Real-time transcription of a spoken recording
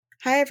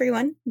Hi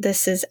everyone,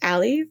 this is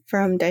Allie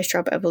from Dice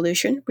Drop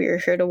Evolution. We are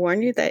here to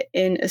warn you that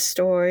in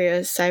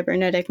Astoria's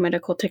cybernetic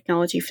medical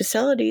technology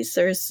facilities,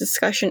 there is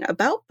discussion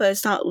about, but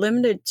it's not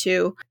limited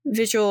to,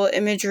 visual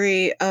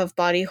imagery of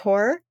body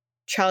horror,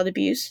 child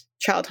abuse,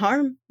 child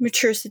harm,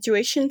 mature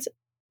situations,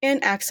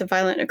 and acts of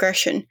violent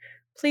aggression.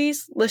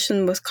 Please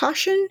listen with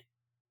caution,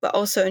 but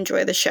also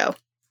enjoy the show.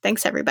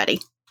 Thanks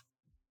everybody.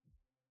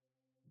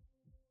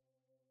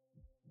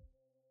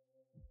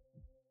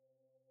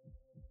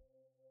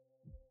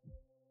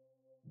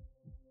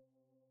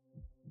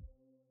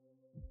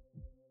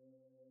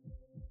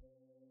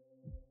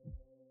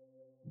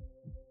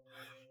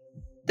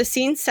 The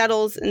scene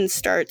settles and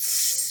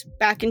starts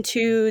back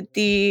into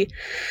the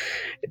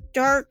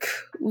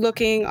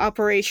dark-looking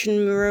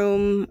operation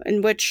room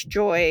in which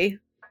Joy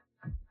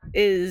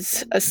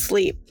is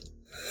asleep.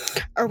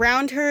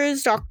 Around her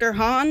is Dr.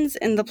 Hans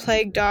and the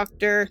Plague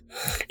Doctor,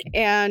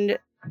 and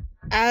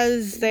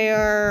as they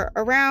are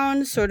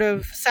around, sort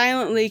of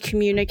silently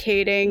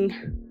communicating,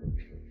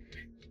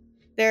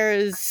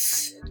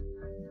 there's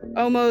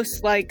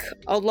almost like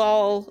a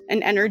lull,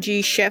 an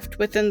energy shift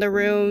within the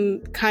room,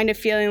 kind of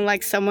feeling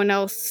like someone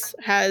else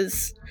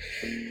has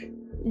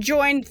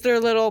joined their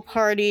little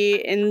party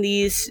in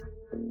these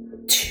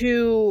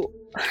two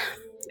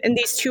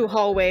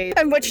hallways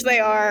in which they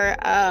are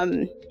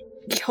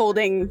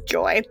holding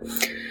Joy.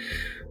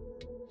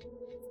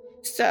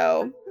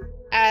 So,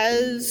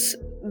 as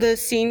the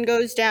scene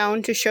goes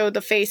down to show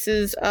the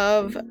faces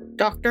of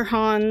Dr.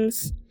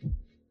 Hans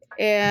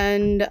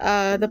and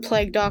the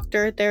Plague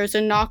Doctor, there's a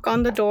knock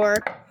on the door,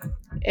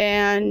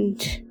 and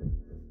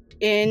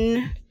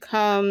in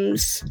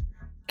comes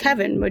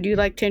Kevin. Would you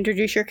like to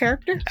introduce your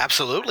character?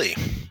 Absolutely.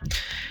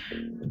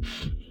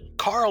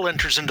 Carl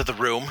enters into the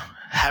room,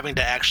 having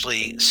to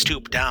actually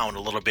stoop down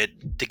a little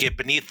bit to get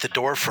beneath the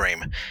door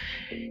frame.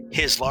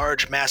 His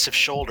large, massive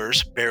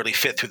shoulders barely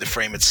fit through the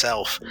frame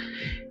itself.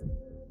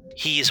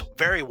 He's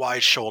very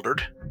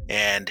wide-shouldered,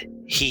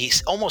 and he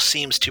almost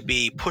seems to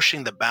be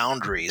pushing the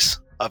boundaries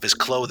of his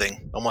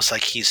clothing, almost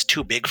like he's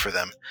too big for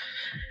them.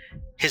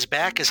 His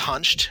back is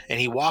hunched, and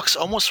he walks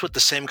almost with the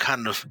same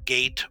kind of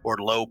gait or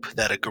lope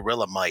that a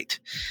gorilla might.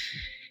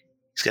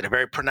 He's got a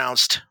very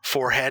pronounced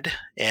forehead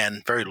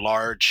and very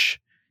large,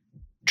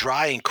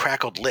 dry and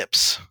crackled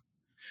lips,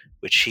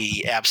 which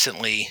he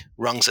absently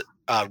rubs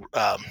a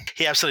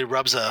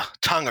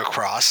tongue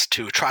across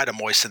to try to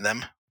moisten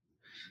them.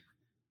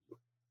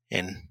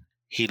 And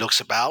he looks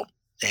about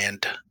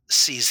and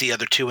sees the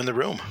other two in the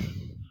room.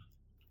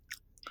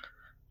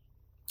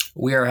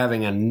 We are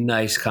having a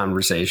nice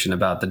conversation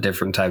about the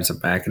different types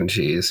of mac and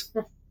cheese.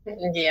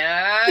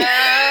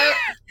 Yeah.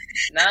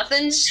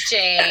 Nothing's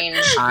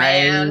changed,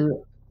 man.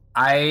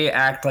 I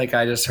act like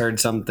I just heard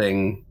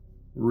something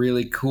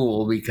really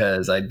cool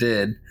because I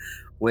did.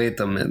 Wait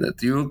a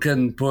minute. You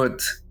can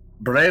put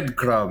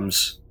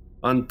breadcrumbs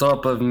on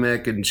top of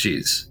mac and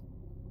cheese.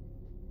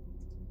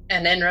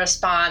 And in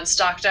response,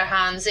 Dr.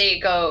 Hansi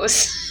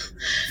goes,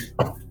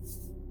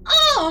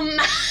 "Oh,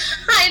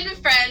 my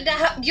friend,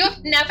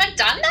 you've never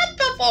done that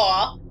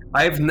before."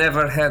 I've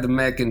never had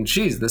mac and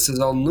cheese. This is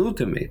all new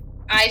to me.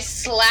 I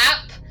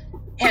slap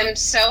him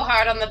so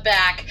hard on the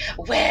back.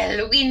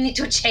 Well, we need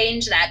to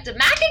change that. The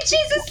mac and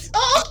cheese is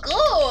so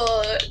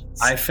good.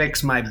 I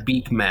fix my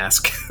beak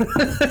mask.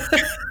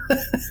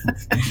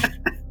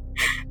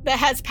 That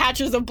has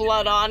patches of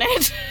blood on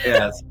it.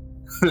 Yes.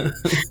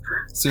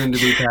 Soon to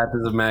be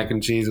patches of mac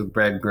and cheese with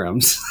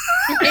breadcrumbs.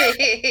 All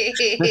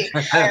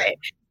right.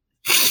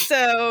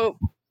 So,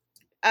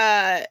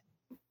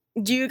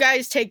 do you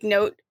guys take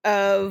note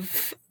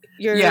of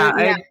your...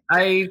 Yeah,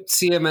 I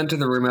see him enter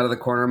the room out of the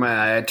corner of my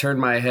eye. I turn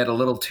my head a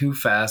little too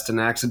fast and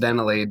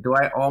accidentally... Do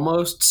I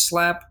almost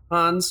slap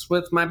Hans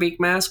with my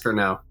beak mask or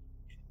no?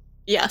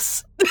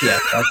 Yes. Yeah,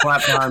 I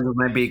slap Hans with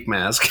my beak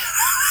mask.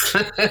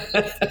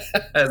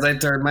 As I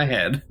turn my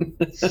head.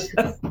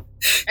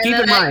 Keep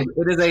in mind,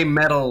 it is a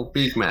metal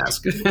beak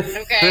mask.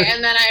 Okay,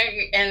 and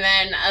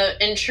then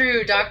in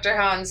true Dr.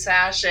 Hans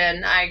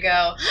fashion, I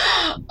go,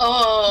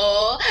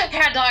 "Oh,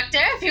 Herr Doctor,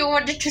 if you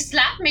wanted to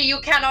slap me, you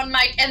can on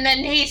my..." And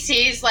then he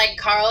sees, like,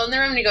 Carl in the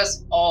room, and he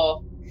goes,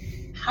 "Oh,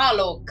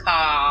 hello,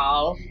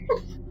 Carl."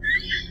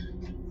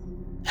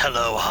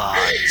 Hello,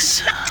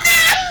 Hans.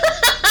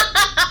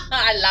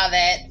 I love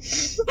it.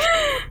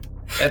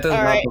 That is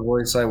not the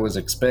voice I was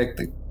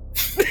expecting.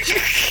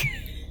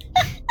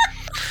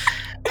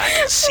 I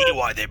can see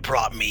why they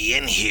brought me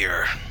in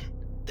here.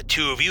 The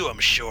two of you, I'm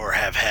sure,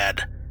 have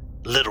had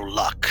little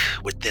luck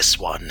with this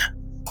one.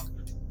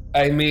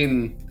 I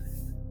mean,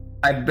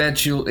 I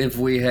bet you if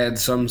we had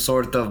some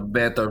sort of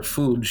better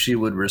food, she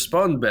would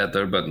respond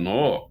better, but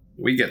no,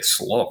 we get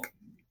slop.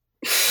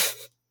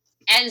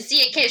 And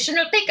the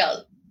occasional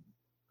pickle.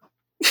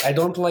 I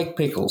don't like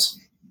pickles.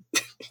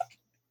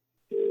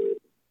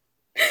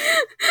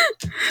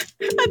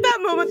 At that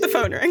moment, the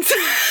phone rings.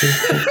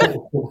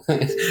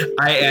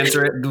 I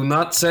answer it, "Do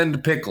not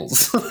send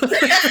pickles."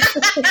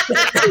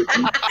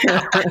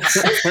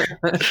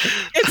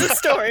 It's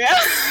Astoria.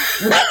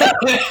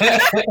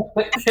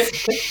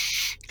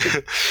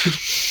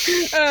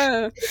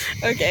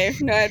 Okay,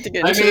 now I have to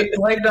get I into mean, it.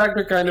 Plague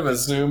Doctor kind of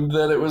assumed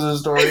that it was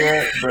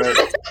Astoria, but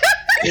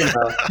you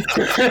know,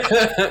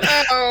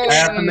 Oh, I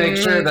have to make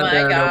sure that my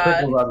there are God. no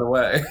pickles on the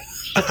way.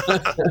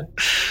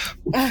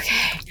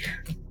 Okay.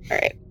 All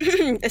right.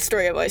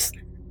 Astoria voice.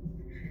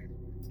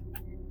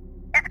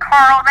 Is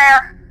Carl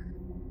there?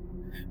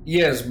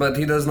 Yes, but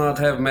he does not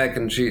have mac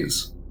and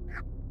cheese.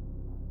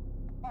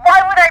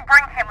 Why would I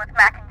bring him with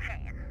mac and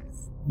cheese?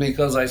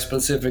 Because I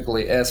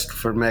specifically asked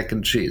for mac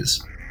and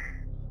cheese.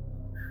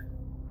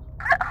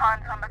 Put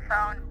Hans on the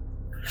phone.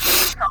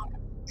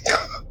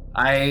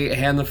 I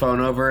hand the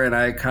phone over and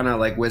I kind of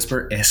like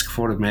whisper, ask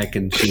for the mac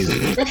and cheese.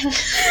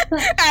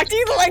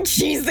 Acting like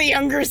she's the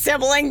younger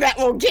sibling that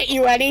will get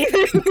you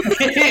anything.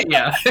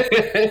 Yeah.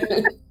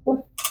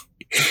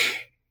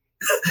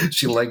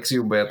 She likes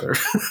you better.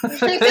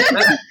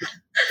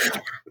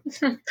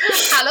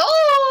 Hello.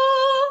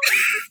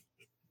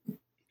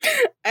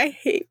 I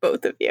hate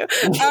both of you.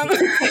 Why do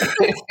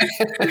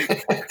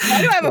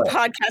I have a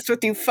podcast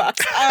with you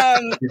fucks?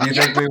 Did you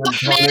think we would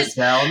tone it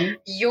down?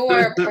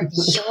 Your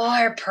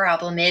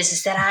problem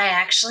is that I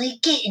actually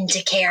get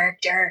into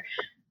character.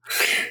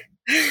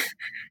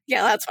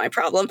 Yeah, that's my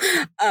problem.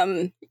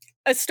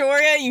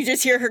 Astoria, you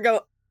just hear her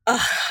go,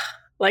 ugh,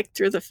 like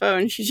through the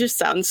phone. She just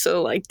sounds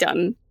so like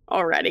done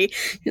already.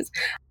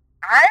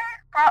 I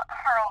brought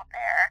Carl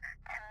there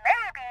to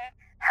maybe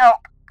help,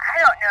 I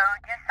don't know,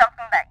 do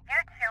something that you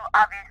two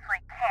obviously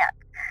can't.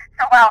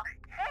 So while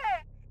he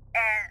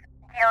is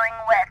dealing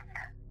with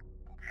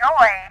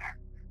Joy,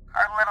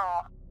 her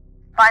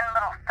fun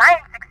little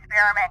science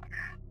experiment,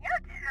 you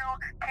two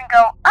can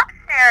go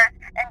upstairs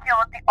and deal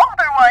with the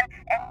older one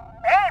and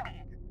maybe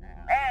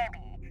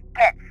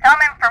get some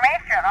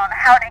information on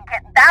how to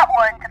get that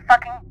one to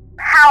fucking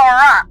power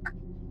up.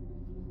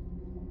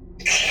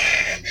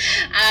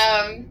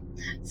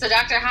 So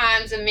Dr.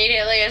 Hans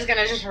immediately is going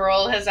to just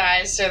roll his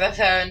eyes through the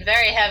phone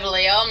very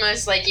heavily,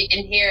 almost like you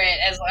can hear it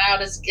as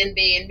loud as can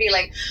be, and be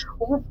like,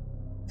 well,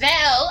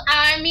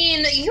 I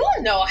mean, you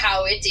know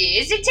how it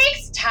is. It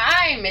takes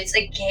time. It's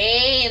a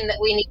game that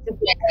we need to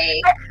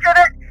play. It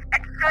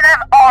should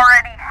have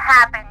already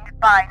happened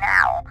by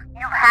now.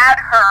 You had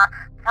her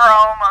for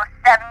almost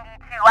 72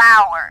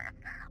 hours.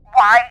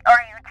 Why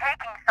are you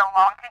taking so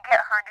long to get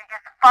her to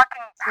just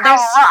fucking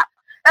power up?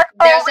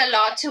 There's a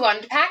lot to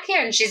unpack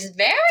here, and she's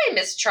very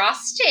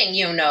mistrusting,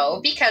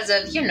 because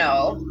of,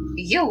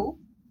 you.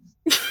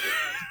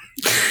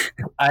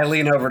 I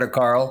lean over to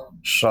Carl.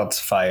 Shots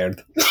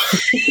fired.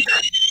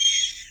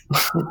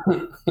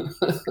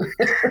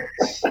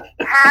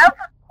 Have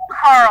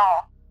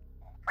Carl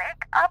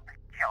wake up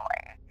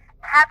Joy.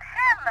 Have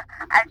him,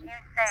 as you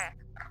say,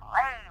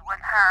 play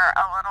with her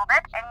a little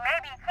bit, and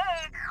maybe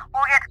he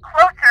will get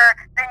closer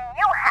than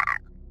you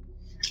have.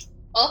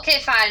 Okay,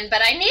 fine,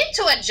 but I need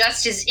to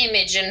adjust his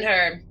image and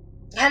her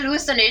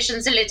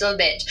hallucinations a little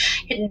bit.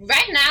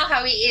 Right now,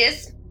 how he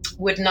is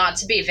would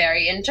not be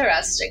very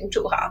interesting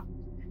to her.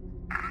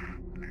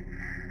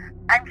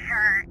 I'm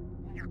sure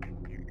you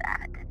can do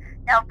that.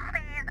 Now,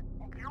 please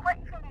do what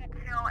you need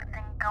to,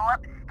 then go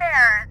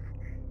upstairs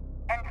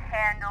and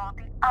handle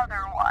the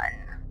other one.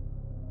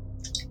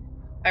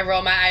 I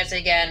roll my eyes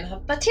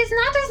again, but he's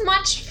not as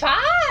much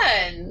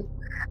fun.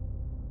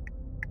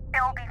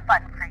 It'll be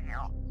fun for you.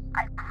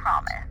 I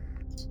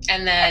promise.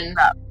 And then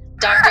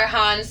Dr.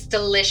 Hans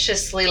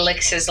deliciously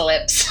licks his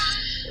lips.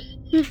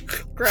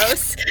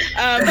 Gross. He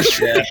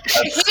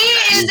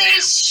is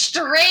a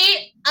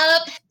straight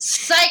up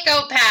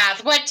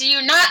psychopath. What do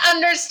you not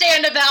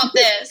understand about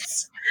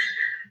this?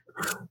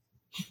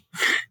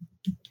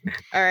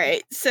 All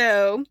right,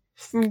 so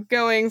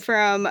going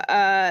from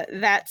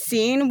that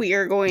scene, we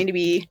are going to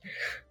be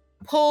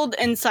pulled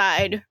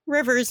inside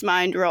River's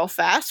mind real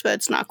fast, but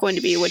it's not going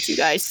to be what you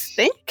guys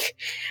think.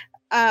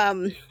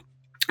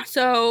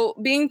 So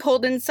being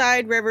pulled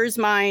inside River's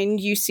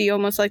mind, you see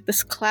almost like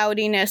this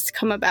cloudiness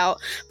come about,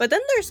 but then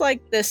there's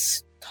like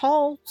this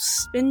tall,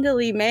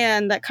 spindly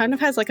man that kind of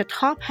has like a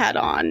top hat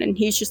on, and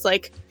he's just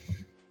like,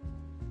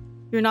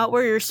 you're not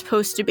where you're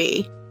supposed to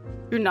be.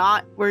 You're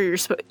not where you're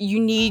supposed. You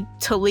need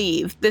to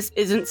leave. This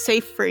isn't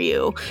safe for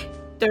you.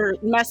 They're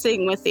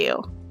messing with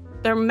you.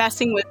 They're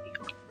messing with you.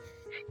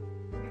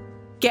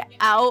 Get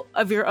out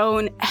of your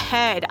own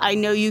head. I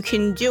know you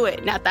can do it.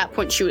 And at that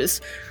point, she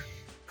was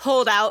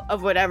pulled out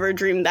of whatever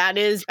dream that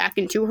is back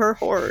into her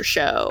horror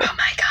show. Oh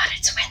my god,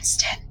 it's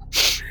Winston.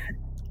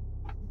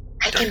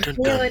 I can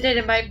feel it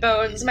in my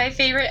bones. My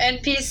favorite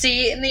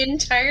NPC in the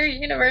entire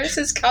universe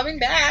is coming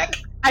back.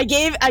 I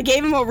gave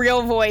him a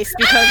real voice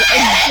because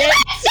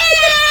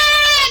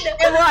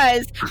it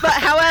was. But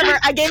however,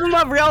 I gave him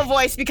a real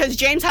voice because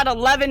James had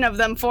 11 of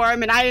them for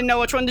him, and I didn't know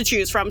which one to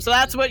choose from. So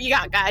that's what you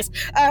got, guys.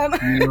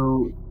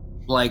 You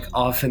like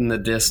off in the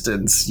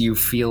distance, you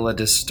feel a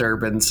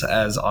disturbance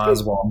as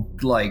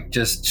Oswald like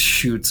just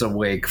shoots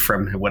awake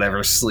from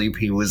whatever sleep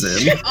he was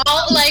in.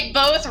 All, like,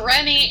 both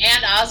Remy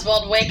and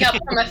Oswald wake up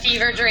from a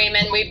fever dream,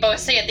 and we both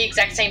say at the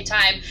exact same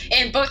time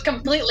in both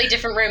completely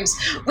different rooms,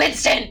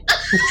 Winston!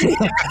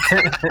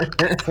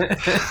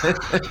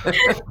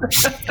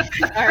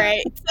 All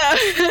right.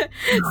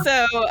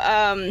 So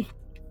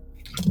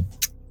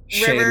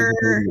River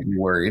Shane is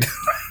worried.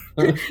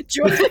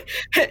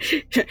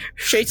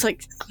 Shade's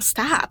like,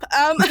 stop.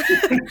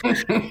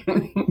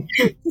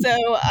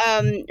 So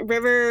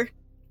River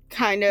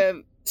kind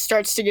of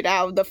starts to get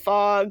out of the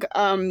fog.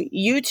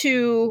 You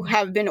two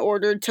have been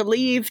ordered to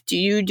leave. Do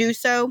you do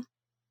so?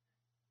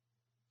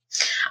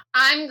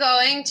 I'm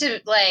going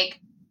to, like,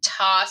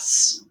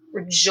 toss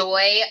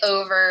Joy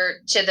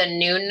over to the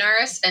new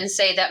nurse and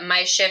say that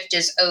my shift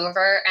is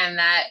over and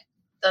that,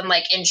 then,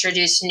 like,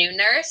 introduce new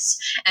nurse,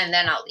 and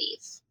then I'll leave.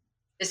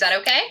 Is that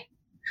okay?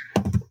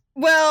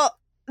 Well,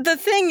 the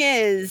thing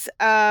is,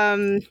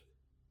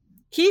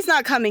 he's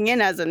not coming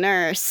in as a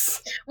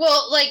nurse.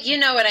 Well, like, you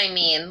know what I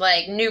mean.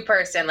 Like, new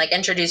person, like,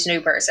 introduce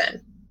new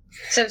person.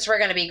 Since we're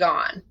going to be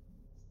gone.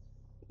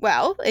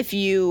 Well, if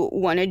you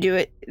want to do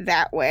it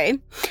that way.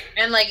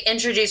 And, like,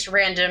 introduce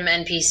random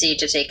NPC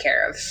to take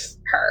care of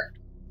her.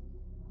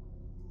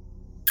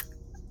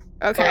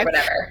 Okay. Or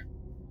whatever.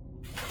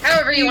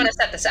 However you want to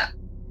set this up.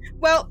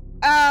 Well,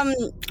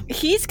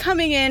 he's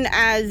coming in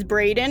as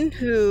Brayden,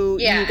 who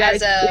you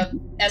guys...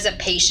 as a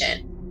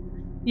patient.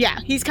 Yeah,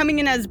 he's coming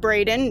in as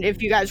Brayden,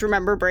 if you guys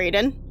remember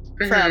Brayden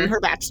from her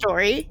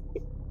backstory.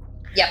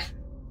 Yep.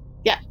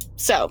 Yeah,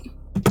 so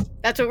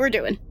that's what we're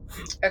doing.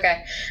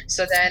 Okay,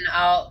 so then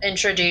I'll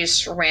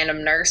introduce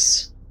random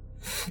nurse.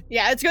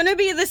 Yeah, it's going to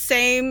be the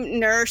same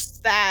nurse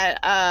that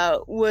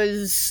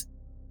was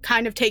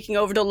kind of taking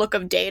over the look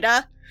of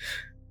Data,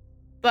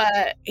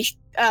 but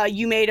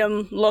you made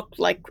him look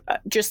like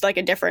just like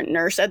a different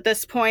nurse at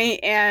this point,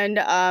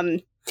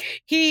 and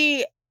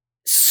he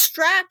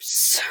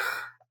straps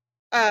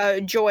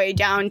Joy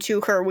down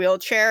to her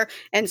wheelchair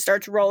and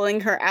starts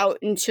rolling her out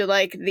into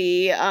like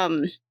the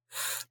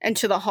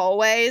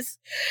hallways,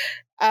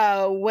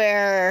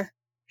 where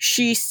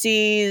she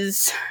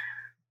sees.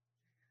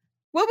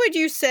 What would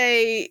you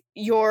say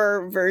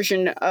your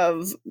version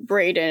of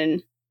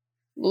Brayden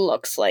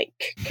looks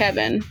like,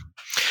 Kevin?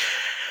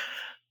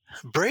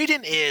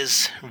 Brayden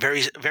is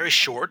very, very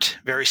short,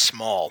 very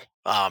small.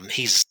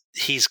 He's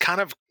kind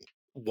of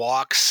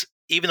walks,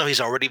 even though he's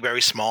already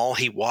very small,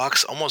 he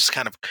walks almost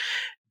kind of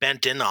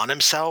bent in on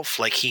himself,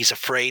 like he's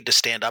afraid to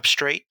stand up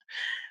straight.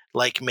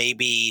 Like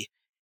maybe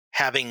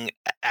having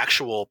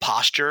actual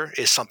posture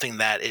is something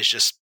that is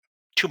just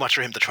too much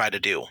for him to try to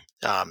do.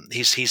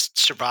 He's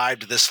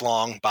survived this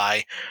long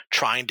by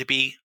trying to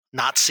be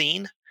not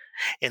seen.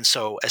 And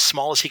so as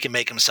small as he can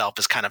make himself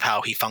is kind of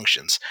how he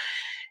functions.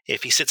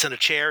 If he sits in a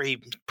chair,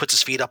 he puts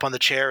his feet up on the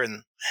chair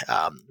and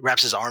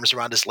wraps his arms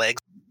around his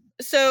legs.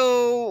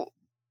 So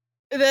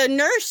the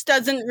nurse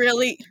doesn't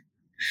really...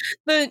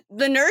 The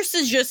nurse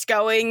is just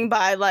going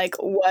by like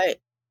what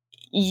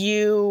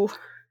you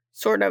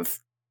sort of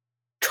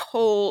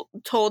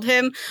told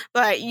him,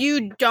 but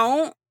you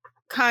don't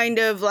kind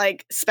of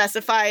like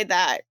specify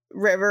that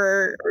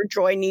River or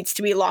Joy needs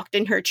to be locked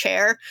in her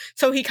chair.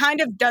 So he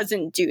kind of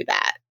doesn't do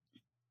that.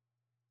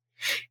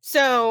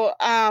 So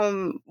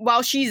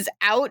while she's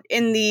out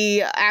in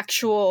the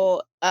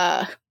actual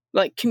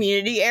like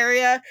community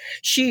area,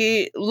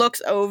 she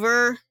looks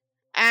over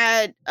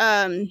at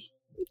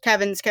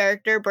Kevin's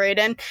character,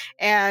 Brayden,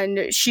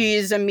 and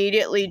she's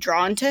immediately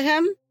drawn to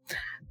him.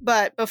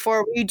 But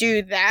before we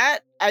do that,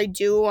 I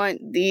do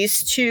want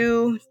these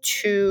two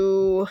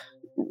to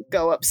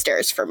go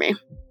upstairs for me.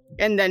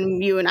 And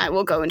then you and I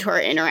will go into our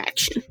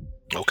interaction.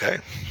 Okay.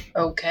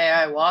 Okay,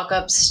 I walk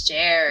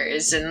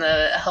upstairs in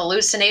the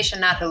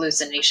hallucination.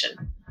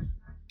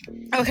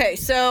 Okay,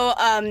 so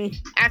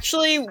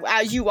actually,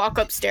 as you walk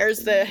upstairs,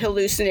 the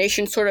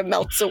hallucination sort of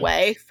melts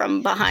away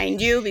from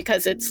behind you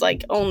because it's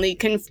like only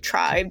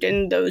contrived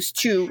in those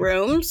two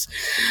rooms.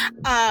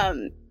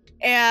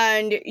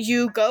 And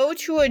you go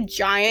to a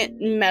giant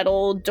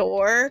metal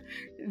door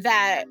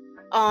that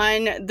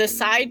on the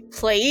side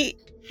plate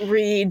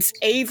reads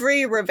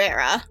Avery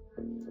Rivera.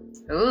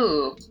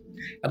 Ooh.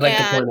 I'd like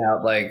to point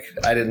out, like,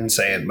 I didn't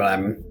say it, but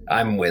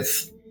I'm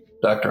with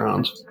Dr.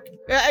 Hans.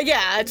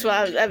 Yeah, that's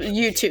what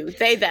you two,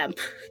 they, them,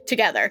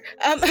 together.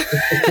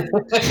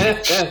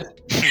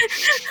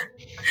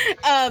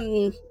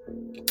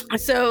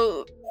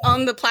 So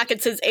on the plaque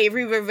it says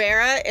Avery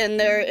Rivera, and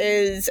there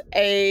is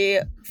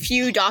a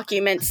few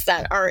documents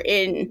that are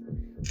in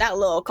that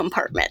little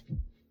compartment.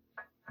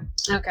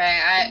 Okay,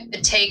 I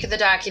take the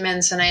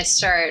documents and I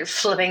start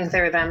flipping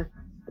through them.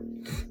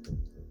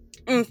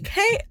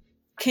 Okay,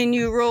 can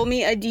you roll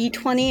me a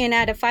d20 and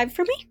add a 5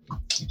 for me?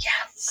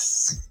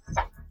 Yes.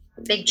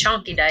 Big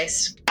chunky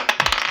dice.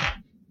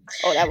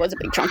 Oh, that was a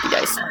big chunky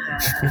dice. 1,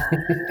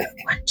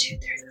 2, 3,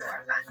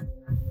 4,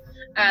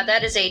 5.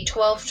 That is a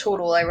 12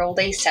 total. I rolled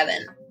a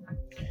 7.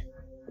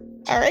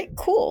 All right,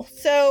 cool.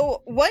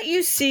 So what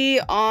you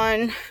see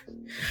on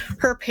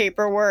her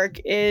paperwork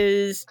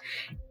is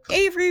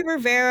Avery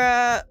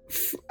Rivera,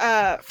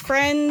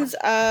 friends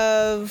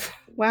of...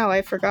 Wow,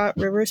 I forgot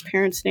River's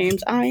parents'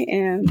 names. I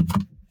am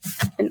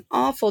an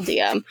awful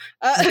DM.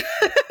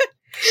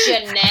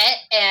 Jeanette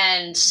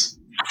and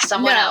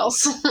someone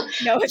else.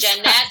 No, it's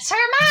Jeanette's her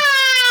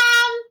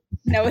mom.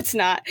 No, it's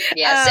not.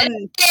 Yes,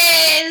 it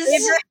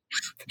is.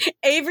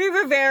 Avery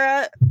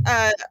Rivera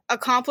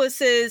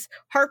accomplices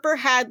Harper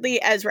Hadley,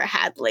 Ezra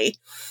Hadley.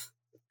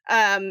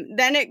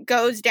 Then it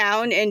goes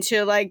down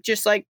into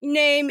just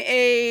name,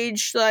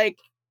 age,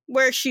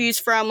 where she's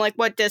from,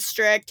 what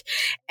district,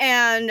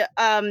 and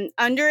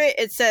under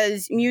it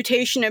says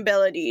mutation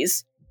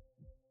abilities,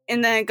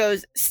 and then it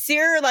goes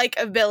seer-like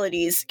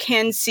abilities,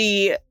 can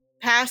see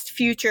past,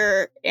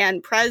 future,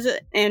 and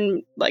present,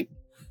 and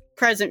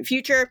present,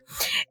 future,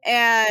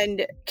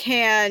 and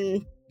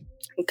can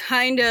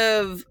kind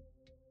of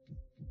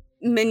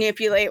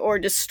manipulate or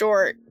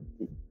distort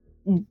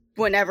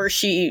whenever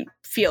she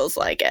feels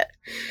like it.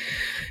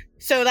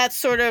 So that's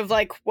sort of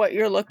what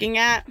you're looking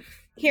at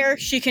here.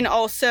 She can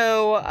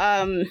also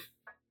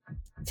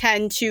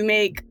tend to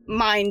make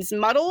minds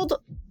muddled,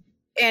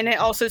 and it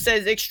also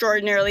says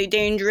extraordinarily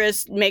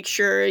dangerous. Make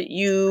sure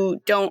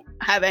you don't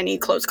have any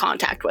close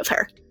contact with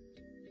her.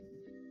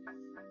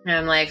 And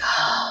I'm like,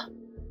 oh,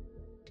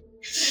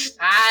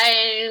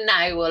 fine,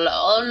 I will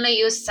only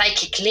use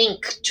Psychic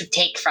Link to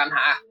take from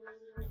her.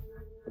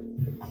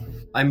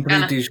 I'm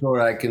pretty sure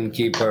I can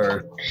keep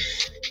her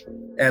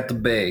at the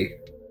bay.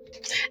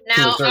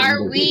 Now,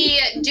 are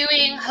we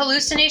doing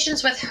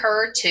hallucinations with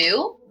her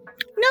too?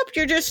 Nope,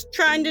 you're just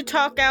trying to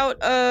talk out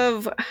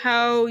of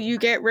how you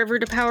get River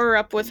to power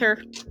up with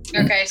her.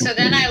 Okay, so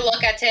then I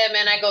look at him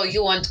and I go,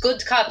 you want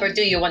good cop or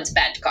do you want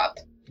bad cop?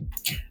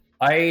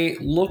 I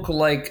look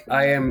like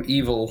I am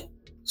evil,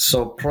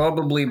 so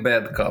probably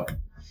bad cop.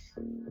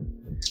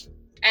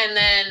 And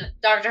then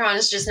Dr.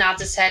 Hans just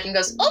nods his head and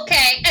goes,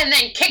 okay, and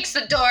then kicks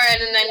the door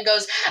in and then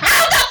goes,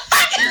 how the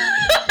fuck?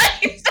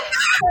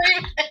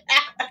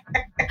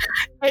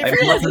 I'm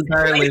not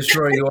entirely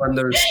sure you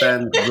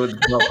understand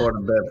good cop or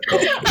bad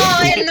cop.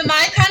 Oh, in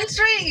my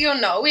country,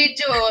 we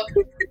do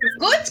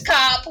good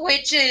cop,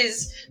 which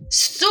is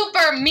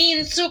super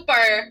mean,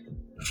 super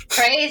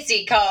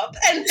crazy cop.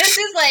 And this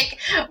is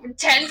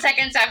 10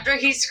 seconds after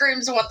he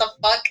screams, what the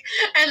fuck?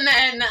 And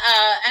then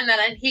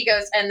he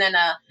goes, and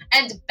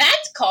bad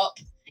cop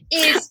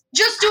is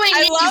just doing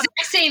the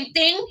exact same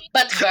thing,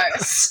 but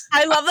worse.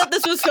 I love that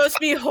this was supposed to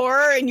be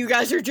horror, and you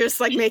guys are just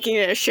making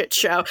it a shit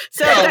show.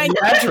 So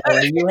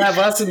naturally, you have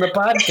us in the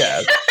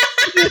podcast.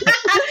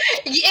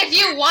 If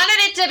you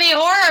wanted it to be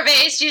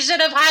horror-based, you should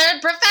have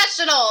hired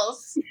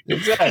professionals.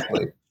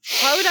 Exactly.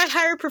 Why would I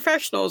hire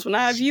professionals when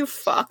I have you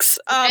fucks?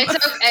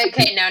 It's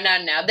okay. No.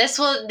 This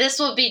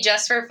will be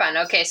just for fun.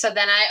 Okay, so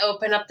then I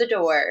open up the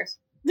door.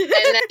 And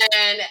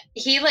then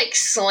he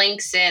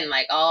slinks in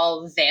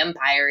all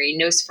vampire-y,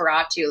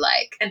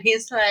 Nosferatu-like, and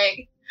he's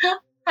like,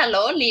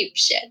 hello,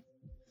 Liebchen.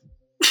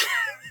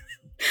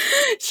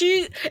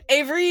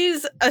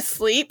 Avery's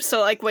asleep,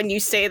 so when you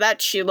say that,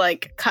 she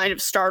kind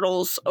of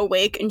startles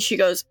awake, and she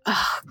goes,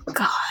 oh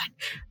god,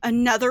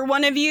 another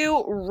one of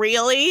you?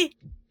 Really?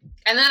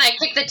 And then I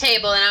kick the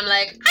table and I'm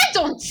like, I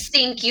don't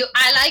think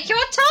I like your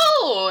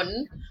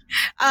tone.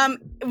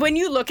 When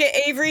you look at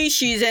Avery,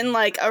 she's in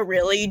a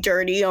really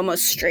dirty,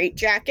 almost straight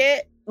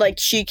jacket.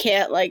 She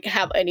can't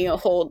have any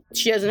hold.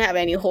 She doesn't have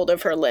any hold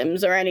of her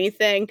limbs or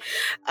anything.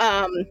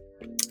 And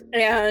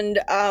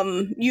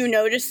you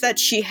notice that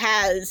she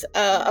has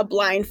a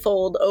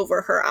blindfold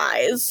over her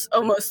eyes,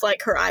 almost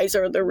like her eyes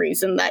are the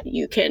reason that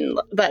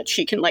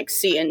she can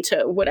see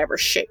into whatever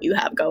shit you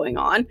have going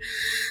on.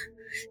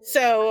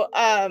 So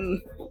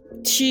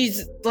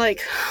she's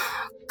like,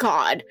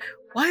 God,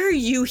 why are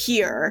you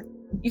here?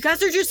 You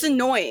guys are just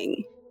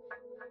annoying.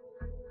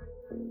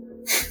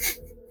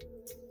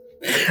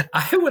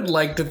 I would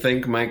like to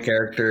think my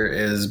character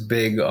is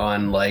big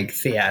on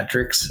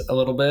theatrics a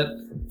little bit.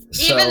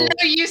 Even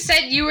though you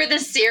said you were the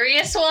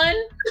serious one?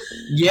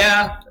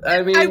 Yeah,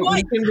 I mean,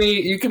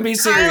 you can be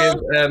serious.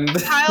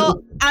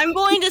 Kyle, I'm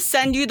going to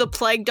send you the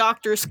Plague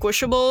Doctor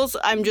Squishables.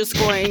 I'm just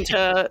going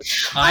to...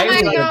 I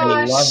would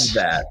love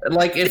that.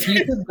 If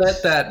you could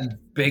get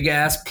that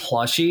big-ass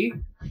plushie...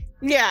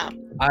 Yeah.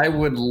 I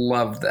would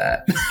love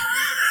that.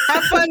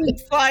 Have fun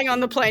flying on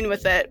the plane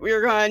with it.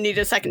 We're going to need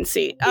a second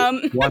seat.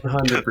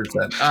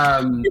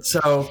 100%.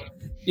 So...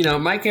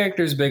 my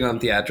character's big on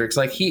theatrics.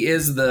 He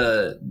is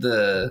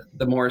the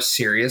more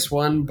serious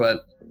one,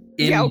 but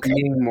in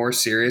being more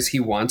serious, he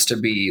wants to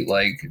be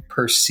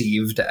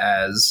perceived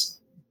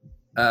as,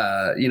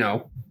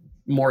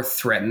 more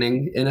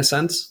threatening in a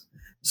sense.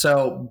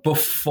 So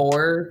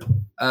before,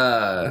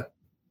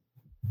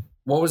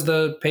 what was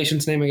the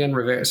patient's name again?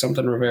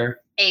 Rivera?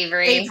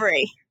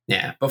 Avery.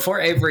 Yeah. Before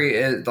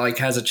Avery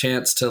has a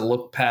chance to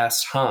look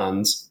past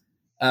Hans,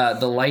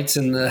 the lights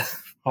in the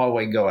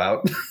hallway go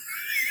out.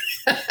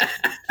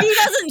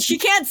 She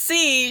can't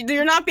see.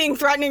 You're not being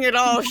threatening at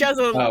all. She has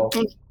a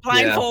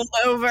blindfold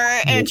over,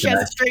 and she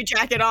has a straight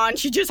jacket on.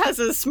 She just has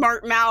a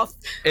smart mouth.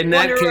 In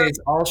that case,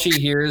 all she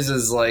hears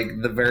is like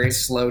the very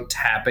slow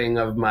tapping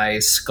of my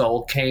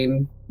skull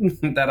cane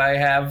that I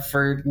have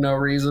for no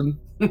reason.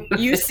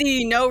 You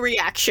see no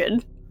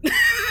reaction.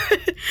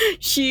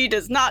 She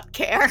does not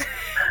care.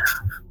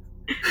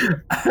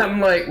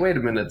 I'm like, wait a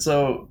minute,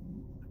 so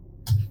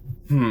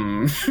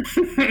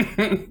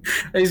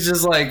he's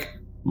just like,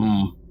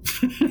 Why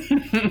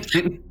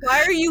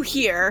are you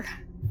here?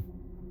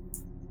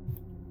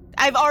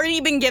 I've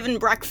already been given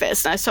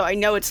breakfast, so I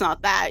know it's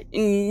not that.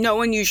 No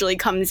one usually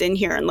comes in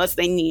here unless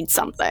they need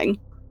something.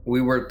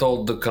 We were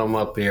told to come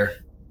up here.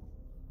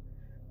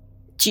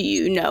 Do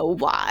you know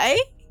why?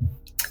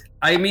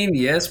 I mean,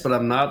 yes, but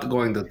I'm not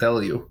going to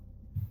tell you.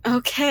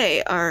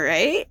 Okay,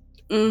 alright.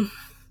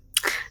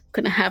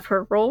 Gonna have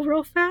her roll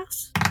real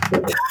fast.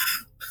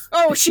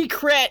 Oh, she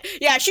crit.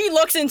 Yeah, she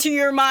looks into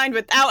your mind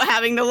without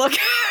having to look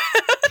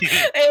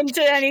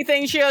into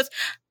anything. She goes,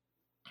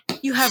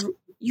 you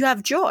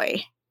have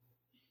joy.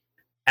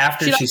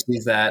 After she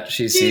sees that,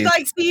 she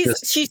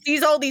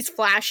sees all these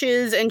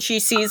flashes, and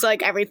she sees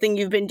like everything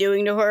you've been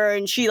doing to her,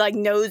 and she like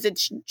knows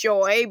it's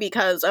joy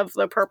because of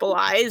the purple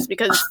eyes,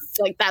 because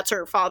like that's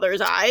her father's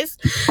eyes.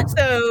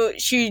 So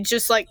she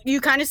just like, you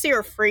kind of see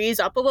her freeze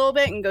up a little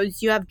bit and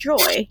goes, you have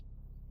joy.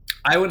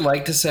 I would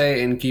like to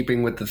say, in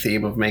keeping with the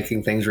theme of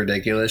making things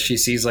ridiculous, she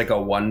sees like a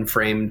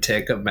 1-frame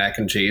tick of mac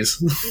and cheese.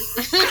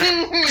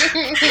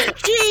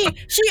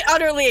 She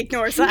utterly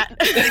ignores that.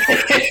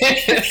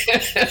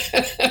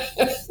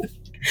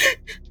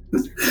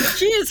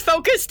 She is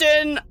focused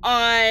in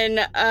on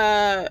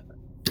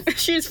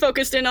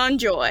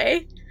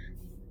joy.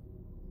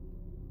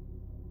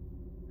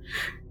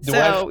 Do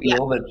I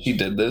feel that she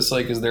did this?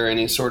 Like, is there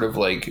any sort of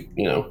like,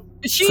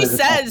 She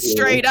says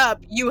straight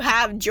up, you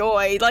have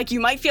joy. Like,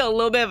 you might feel a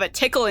little bit of a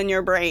tickle in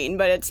your brain,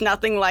 but it's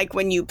nothing like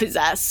when you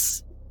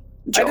possess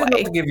joy. I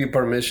did not give you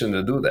permission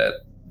to do that.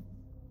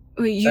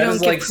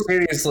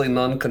 Seriously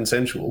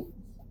non-consensual.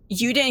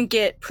 You didn't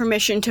get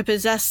permission to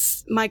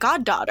possess my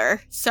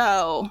goddaughter,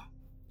 so...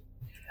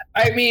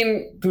 I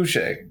mean, touche.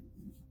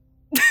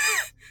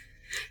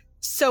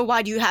 So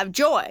why do you have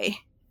joy?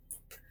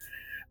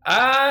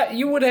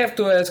 You would have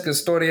to ask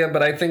Astoria,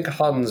 but I think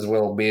Hans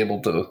will be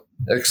able to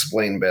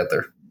explain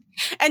better.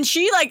 And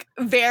she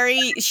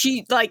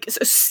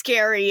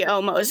scary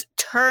almost,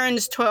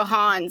 turns to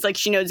Hans like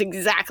she knows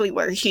exactly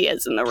where he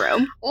is in the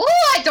room.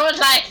 Oh, I don't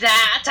like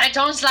that. I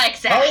don't like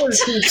that. How is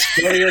he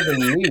scarier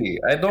than me?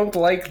 I don't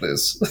like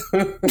this.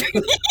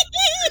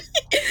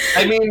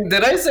 I mean,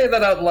 did I say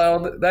that out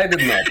loud? I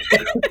did not.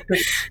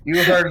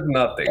 You heard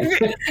nothing.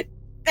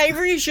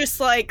 Avery's just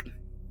like,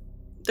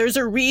 there's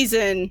a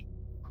reason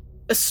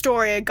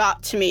Astoria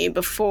got to me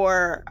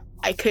before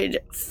I could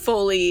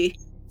fully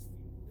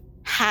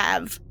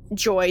have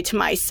joy to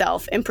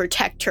myself and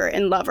protect her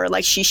and love her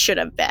like she should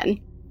have been.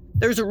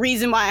 There's a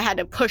reason why I had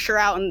to push her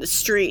out in the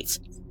streets.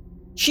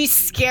 She's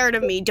scared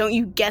of me. Don't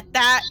you get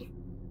that?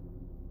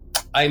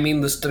 I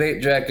mean, the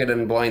straitjacket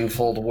and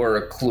blindfold were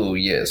a clue,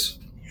 yes.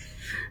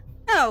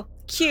 Oh,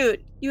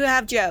 cute. You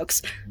have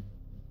jokes.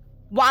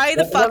 Why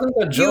the fuck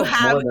do you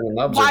have...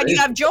 Why do you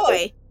have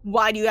joy?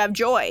 Why do you have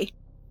joy?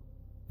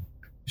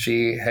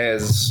 She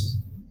has...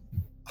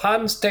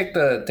 Hans, take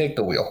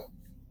the wheel.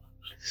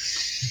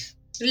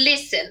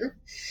 Listen,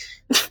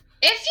 if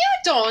you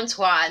don't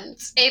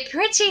want a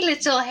pretty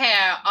little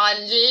hair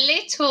on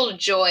little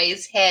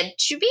Joy's head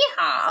to be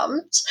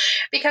harmed,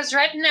 because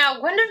right now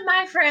one of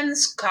my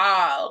friends,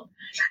 Carl,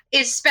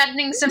 is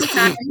spending some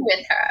time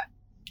with her.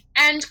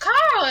 And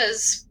Carl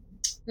is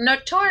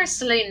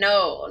notoriously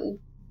known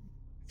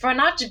for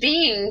not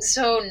being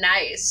so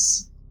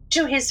nice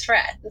to his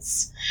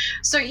friends.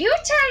 So you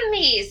tell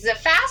me the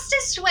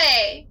fastest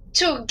way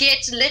to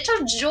get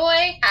little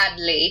Joy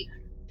Hadley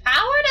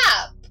powered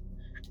up,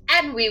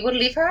 and we will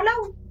leave her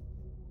alone.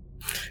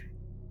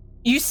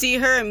 You see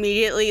her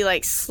immediately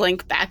like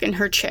slink back in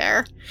her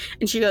chair,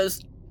 and she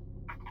goes,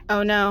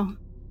 oh no.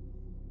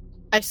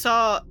 I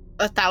saw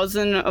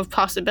 1,000 of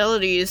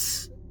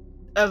possibilities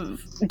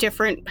of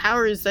different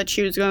powers that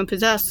she was going to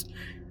possess.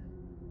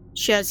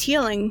 She has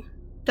healing,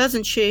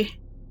 doesn't she?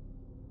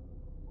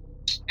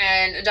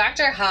 And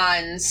Dr.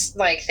 Hans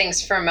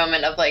thinks for a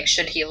moment of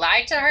should he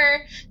lie to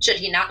her? Should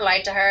he not lie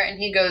to her? And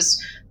he goes,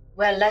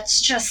 well, let's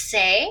just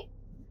say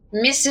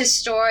Miss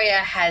Astoria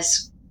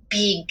has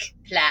big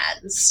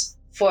plans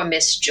for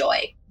Miss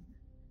Joy.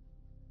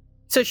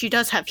 So she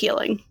does have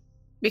healing,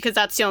 because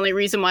that's the only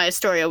reason why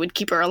Astoria would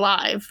keep her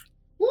alive.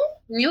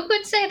 You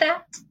could say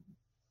that.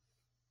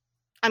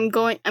 I'm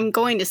going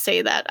to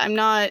say that. I'm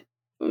not...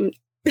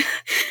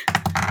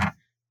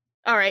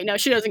 All right, no,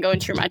 she doesn't go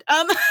into your mind.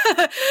 I'm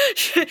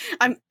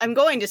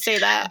going to say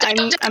that.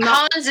 Dr.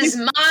 Hans's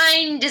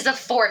mind is a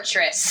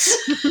fortress.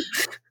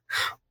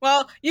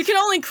 Well, you can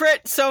only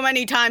crit so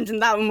many times,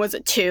 and that one was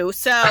a 2.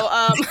 So,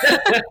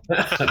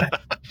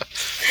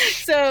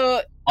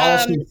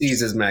 all she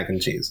sees is mac and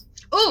cheese.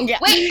 Ooh, Yeah.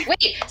 wait.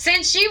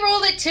 Since she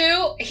rolled it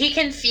too, he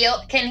can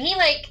feel. Can he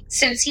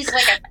since he's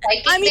like a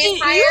psychic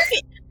vampire?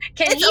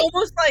 It's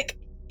almost like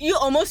you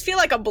almost feel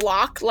like a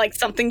block, like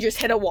something just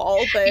hit a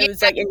wall, but it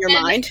was like in your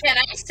mind. Can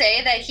I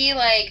say that he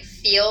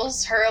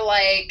feels her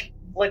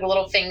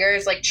little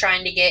fingers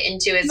trying to get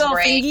into his Little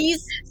brain?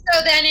 fingies.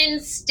 So then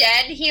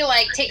instead he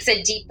takes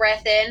a deep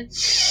breath in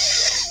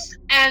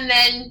and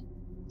then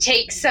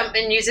takes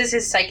and uses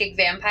his psychic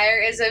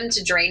vampirism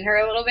to drain her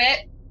a little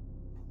bit.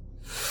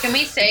 Can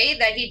we say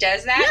that he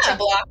does that to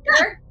block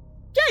her?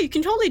 Yeah, you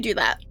can totally do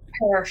that.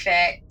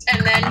 Perfect.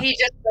 And then he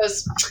just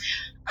goes,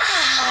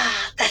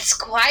 that's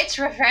quite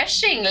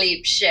refreshing,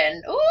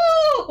 Liebchen.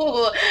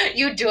 Ooh,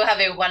 you do have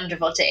a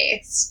wonderful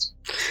taste.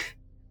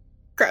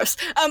 Gross.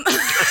 He is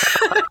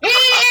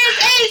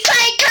a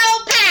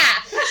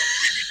psychopath!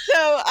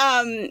 So,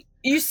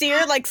 you see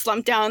her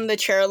slump down the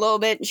chair a little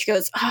bit, and she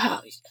goes,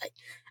 "Oh,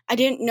 I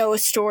didn't know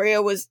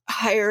Astoria was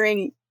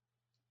hiring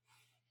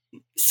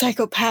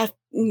psychopath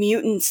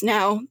mutants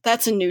now.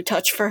 That's a new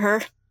touch for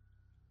her."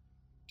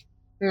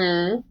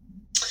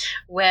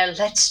 Well,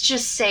 let's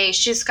just say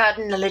she's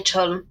gotten a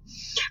little,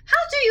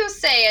 how do you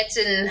say it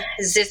in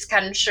this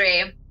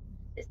country?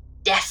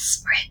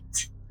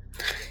 Desperate.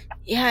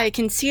 Yeah, I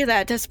can see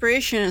that.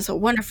 Desperation is a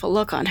wonderful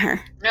look on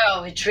her.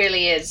 No, it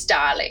really is,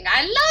 darling.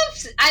 I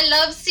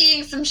love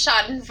seeing some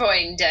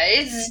Schadenfreude.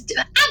 It's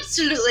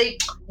absolutely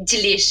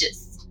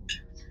delicious.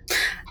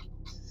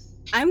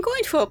 I'm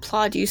going to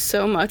applaud you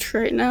so much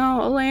right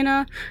now,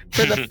 Elena,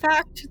 for the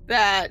fact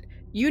that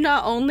you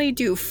not only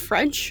do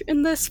French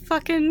in this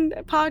fucking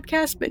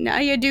podcast, but now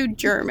you do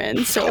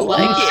German. So,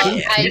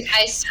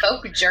 I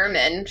spoke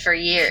German for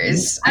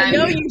years. I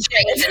know you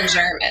did. In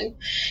German.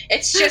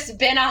 It's just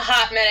been a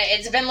hot minute.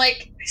 It's been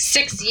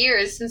 6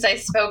 years since I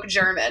spoke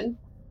German.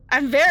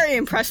 I'm very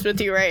impressed with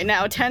you right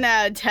now. 10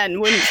 out of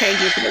 10 wouldn't change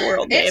you for the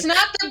world, babe.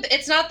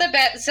 It's not the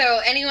best.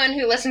 So anyone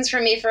who listens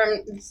from me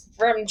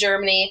from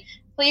Germany,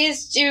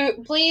 please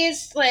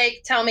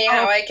tell me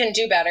how I can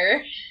do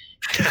better.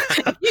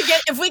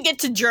 If we get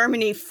to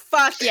Germany,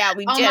 fuck yeah,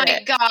 we did it. Oh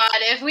my god,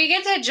 if we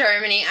get to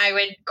Germany, I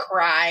would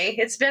cry.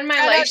 It's been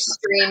my life's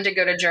dream to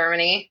go to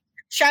Germany.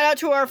 Shout out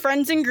to our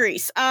friends in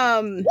Greece.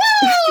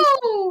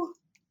 Woo!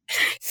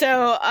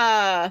 So,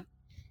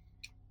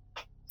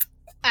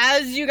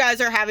 as you guys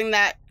are having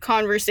that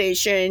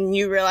conversation,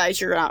 you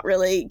realize you're not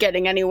really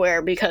getting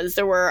anywhere because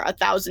there were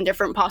 1,000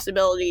 different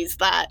possibilities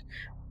that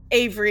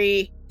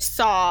Avery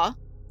saw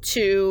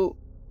to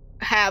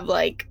have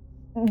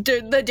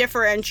the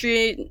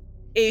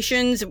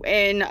differentiations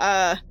in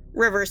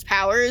River's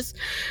powers.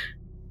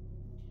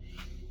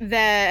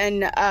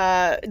 Then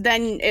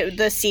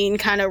the scene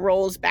kind of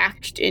rolls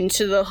back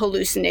into the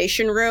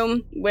hallucination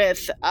room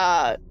with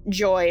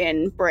Joy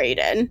and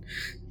Brayden.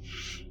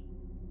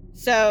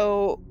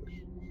 So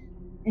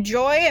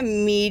Joy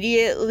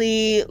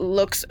immediately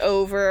looks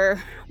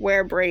over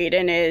where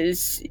Brayden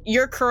is.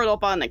 You're curled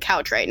up on the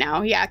couch right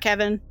now. Yeah,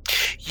 Kevin?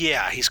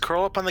 Yeah, he's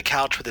curled up on the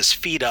couch with his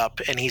feet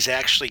up, and he's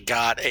actually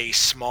got a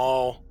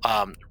small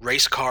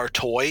race car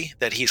toy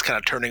that he's kind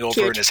of turning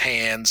over in his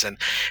hands and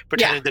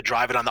pretending to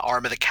drive it on the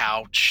arm of the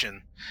couch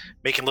and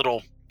making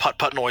little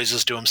putt-putt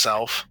noises to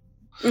himself.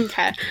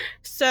 Okay.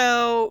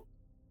 So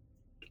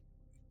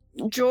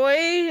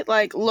Joy,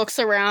 looks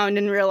around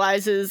and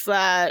realizes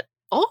that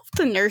all of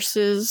the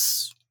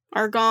nurses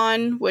are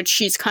gone, which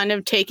she's kind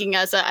of taking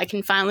as I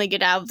can finally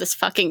get out of this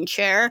fucking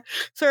chair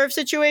sort of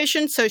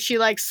situation. So she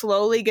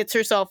slowly gets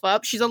herself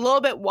up. She's a little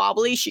bit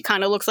wobbly. She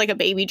kind of looks like a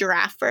baby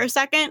giraffe for a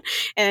second,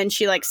 and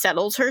she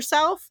settles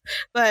herself,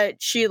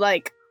 but she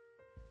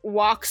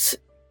walks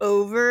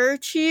over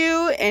to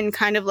you and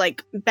kind of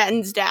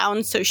bends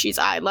down so she's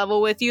eye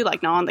level with you,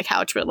 not on the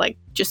couch, but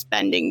just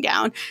bending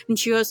down. And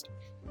she goes,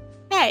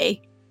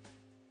 "Hey."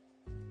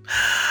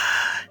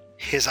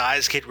 His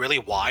eyes get really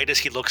wide as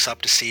he looks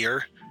up to see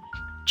her.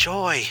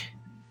 Joy,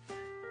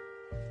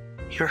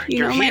 you're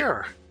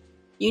here.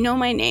 You know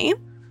my name?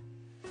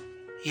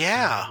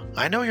 Yeah,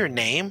 I know your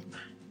name.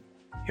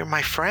 You're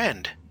my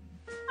friend.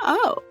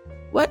 Oh,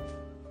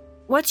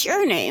 what's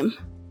your name?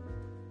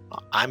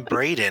 I'm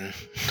Brayden.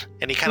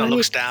 And he kind of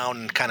looks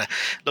down and kind of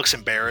looks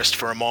embarrassed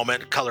for a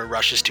moment. Color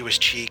rushes to his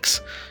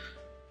cheeks.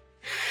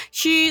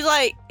 She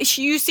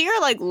you see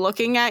her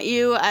looking at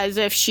you as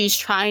if she's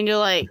trying to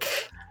I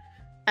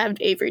have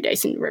Avery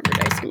dice and River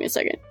dice. Give me a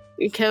second.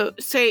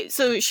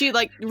 So she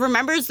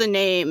remembers the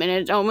name, and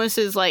it almost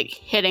is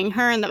hitting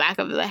her in the back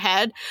of the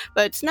head,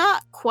 but it's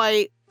not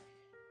quite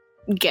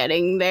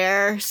getting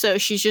there. So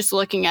she's just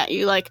looking at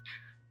you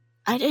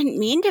I didn't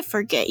mean to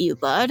forget you,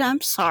 bud.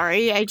 I'm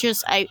sorry. I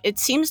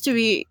seem to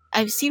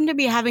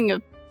be having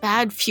a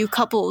bad few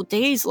couple of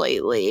days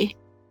lately.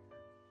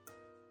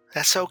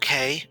 That's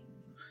okay.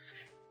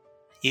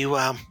 You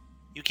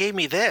gave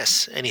me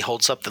this, and he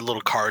holds up the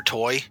little car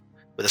toy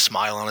with a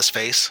smile on his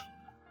face.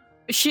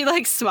 She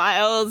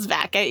smiles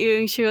back at you,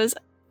 and she goes,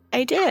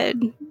 "I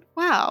did.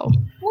 Wow.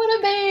 What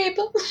a babe."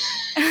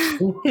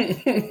 Look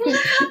at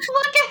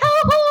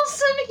how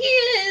wholesome he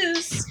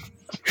is.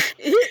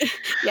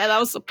 Yeah, that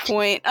was the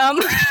point.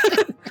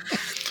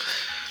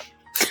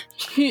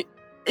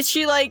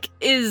 she like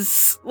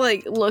is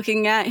like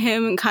looking at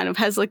him and kind of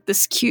has like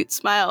this cute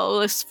smile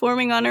that's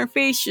forming on her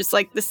face, just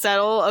like the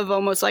settle of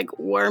almost like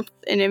warmth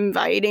and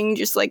inviting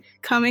just like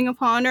coming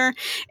upon her.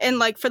 And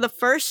like for the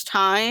first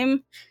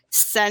time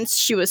since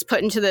she was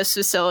put into this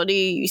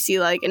facility, you see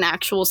like an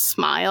actual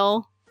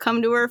smile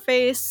come to her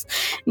face,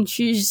 and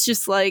she's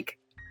just like,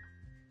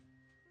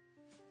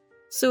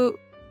 so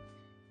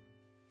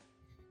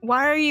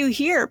why are you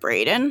here,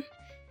 Brayden?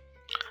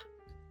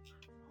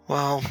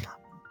 Well,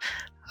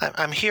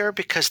 I'm here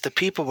because the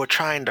people were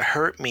trying to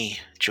hurt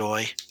me,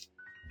 Joy.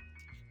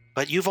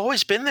 But you've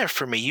always been there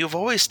for me. You've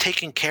always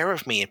taken care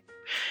of me.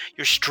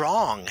 You're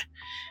strong.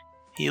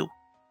 You're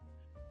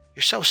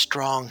so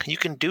strong. You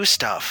can do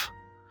stuff.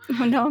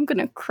 Oh no, I'm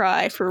gonna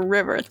cry for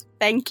River.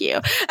 Thank you.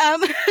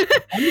 I'm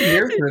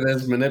here for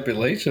this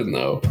manipulation,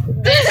 though.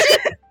 This is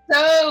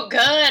so good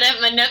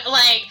at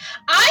like,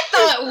 I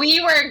thought we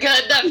were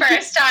good the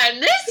first time.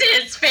 This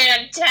is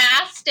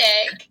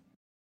fantastic.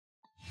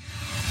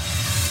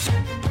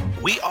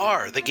 We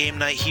are the Game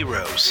Night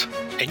Heroes,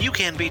 and you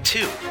can be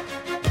too.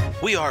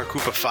 We are a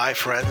group of 5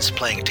 friends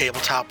playing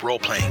tabletop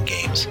role-playing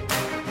games,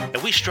 and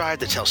we strive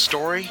to tell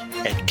story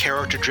and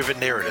character-driven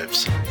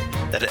narratives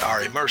that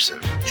are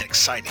immersive and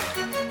exciting.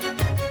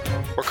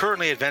 We're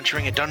currently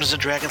adventuring in Dungeons &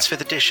 Dragons 5th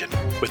Edition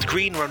with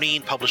Green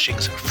Ronin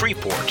Publishing's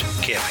Freeport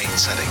campaign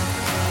setting.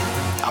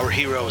 Our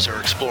heroes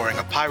are exploring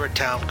a pirate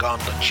town gone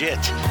legit,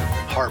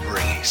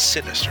 harboring a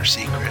sinister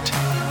secret.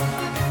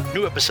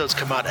 New episodes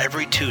come out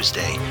every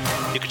Tuesday.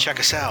 You can check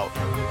us out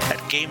at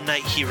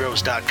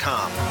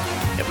GameNightHeroes.com,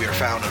 and we are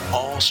found on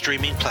all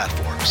streaming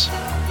platforms.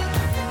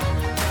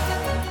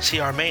 See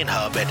our main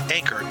hub at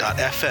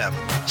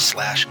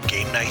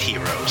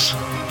anchor.fm/GameNightHeroes.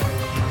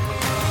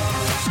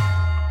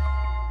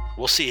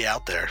 We'll see you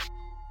out there.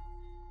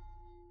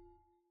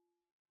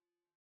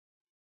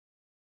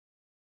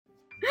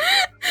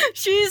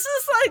 She's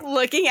just like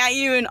looking at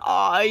you in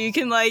awe. You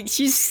can like,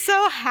 she's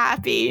so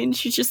happy, and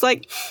she's just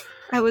like,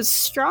 I was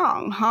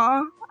strong,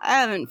 huh?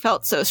 I haven't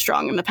felt so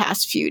strong in the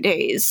past few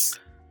days.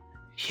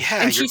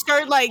 Yeah. And she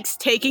started like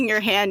taking your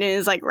hand and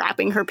is like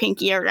wrapping her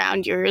pinky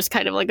around yours,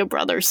 kind of like a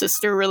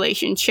brother-sister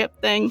relationship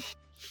thing.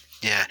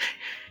 Yeah.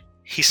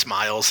 He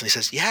smiles and he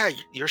says, yeah,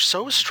 you're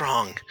so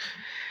strong.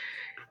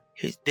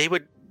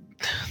 The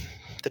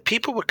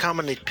people would come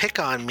and they'd pick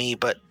on me,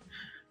 but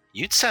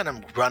you'd send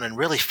them running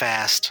really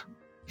fast.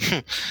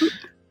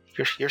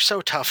 You're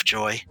so tough,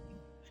 Joy.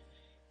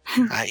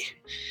 I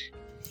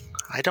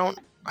don't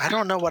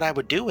know what I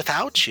would do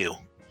without you.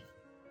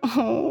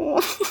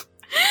 Oh.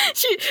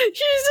 she's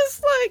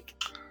just like,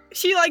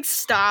 she like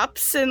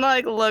stops and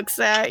like looks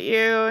at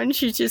you, and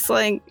she's just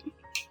like,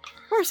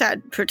 of course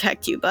I'd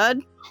protect you, bud.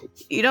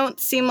 You don't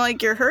seem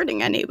like you're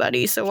hurting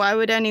anybody, so why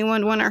would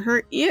anyone want to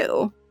hurt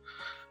you?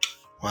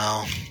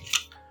 Well,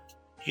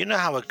 you know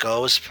how it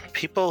goes.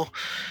 People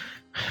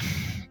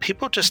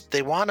just,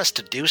 they want us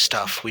to do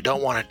stuff we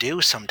don't want to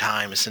do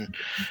sometimes, and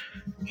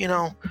you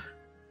know,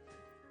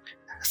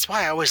 that's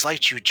why I always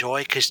liked you,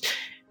 Joy, because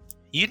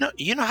you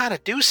know how to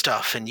do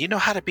stuff, and you know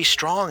how to be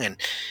strong, and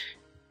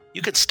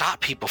you can stop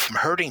people from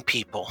hurting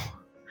people.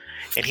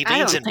 And he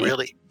leans in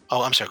really...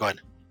 Oh, I'm sorry, go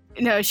ahead.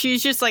 No,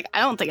 she's just like,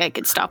 I don't think I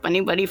could stop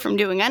anybody from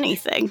doing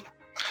anything.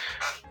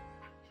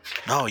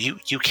 No,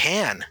 you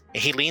can.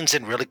 And he leans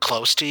in really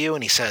close to you,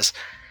 and he says,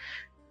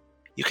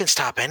 you can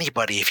stop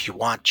anybody if you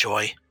want,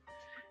 Joy.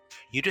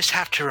 You just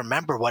have to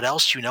remember what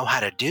else you know how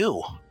to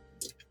do.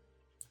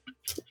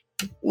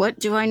 What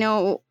do I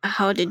know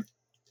how to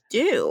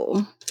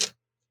do?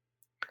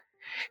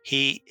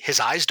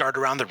 His eyes dart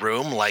around the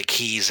room like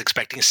he's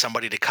expecting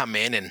somebody to come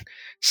in and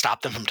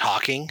stop them from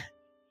talking.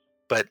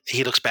 But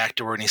he looks back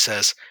to her and he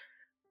says,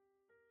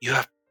 you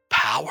have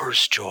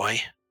powers,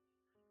 Joy.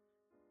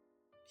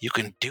 You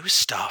can do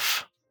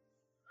stuff.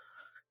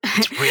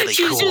 It's really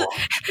cool.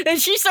 And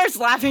she starts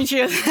laughing. She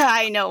goes,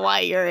 I know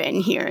why you're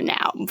in here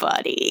now,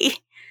 buddy.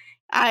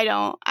 I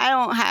don't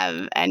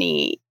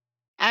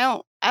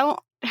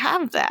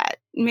have that.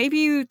 Maybe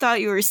you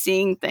thought you were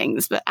seeing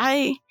things, but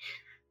I'm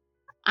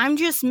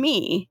just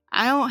me.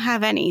 I don't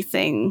have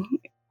anything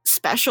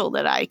special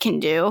that I can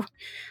do.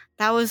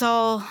 That was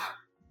all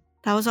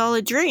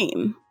a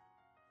dream.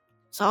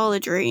 It's all a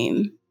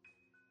dream.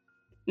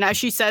 Now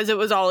she says it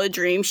was all a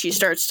dream. She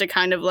starts to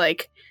kind of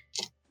like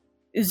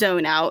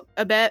zone out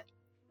a bit.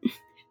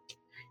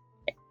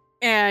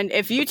 And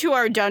if you two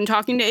are done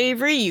talking to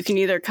Avery, you can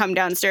either come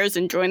downstairs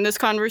and join this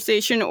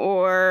conversation,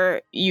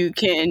 or you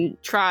can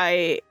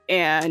try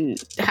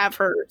and have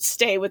her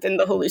stay within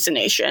the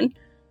hallucination.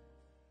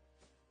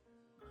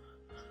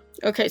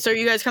 Okay, so are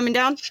you guys coming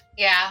down?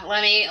 Yeah,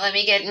 let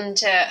me get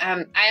into,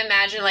 I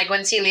imagine, like,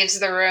 once he leaves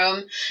the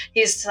room,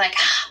 he's like,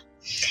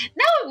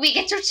 now we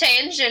get to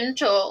change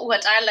into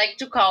what I like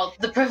to call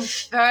the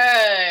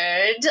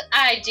preferred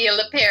ideal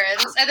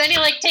appearance. And then he,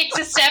 like, takes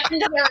a step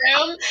into the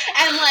room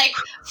and, like,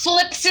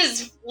 flips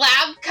his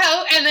lab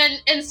coat and then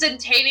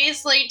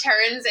instantaneously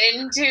turns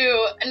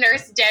into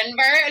Nurse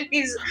Denver. And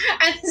he's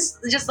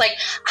just like,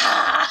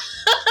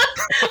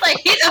 like,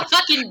 he's a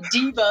fucking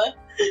diva.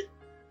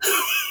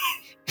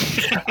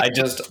 I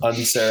just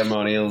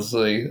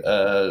unceremoniously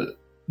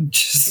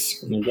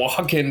just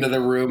walk into the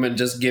room and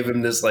just give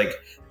him this like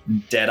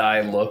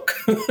dead-eye look.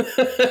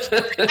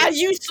 As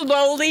you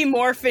slowly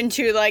morph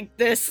into like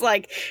this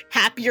like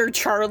happier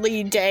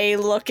Charlie Day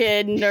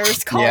looking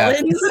Nurse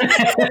Collins.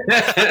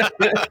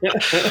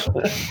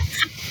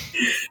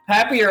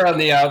 Happier on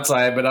the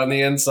outside, but on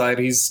the inside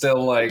he's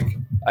still like,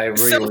 I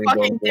really So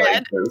fucking don't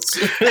dead. like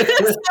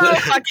this. So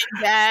fucking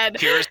dead.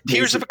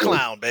 Tears of a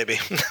clown, baby.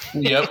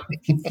 Yep.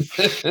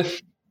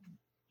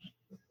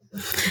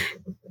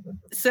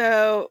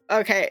 So,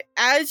 okay,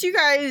 as you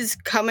guys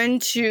come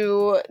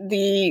into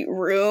the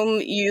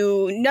room,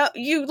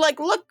 you like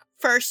look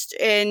first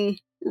in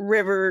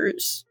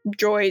River's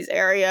Joy's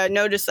area,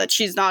 notice that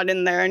she's not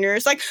in there, and you're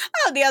just like,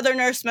 oh, the other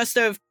nurse must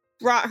have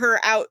brought her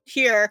out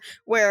here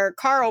where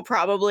Carl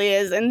probably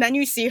is, and then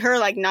you see her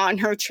like not in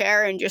her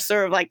chair and just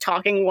sort of like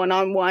talking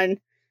one-on-one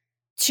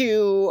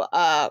to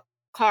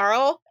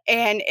Carl,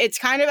 and it's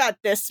kind of at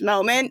this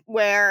moment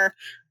where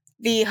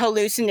the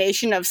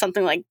hallucination of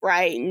something like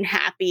bright and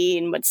happy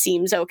and what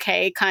seems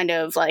okay kind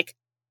of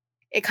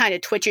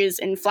twitches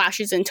and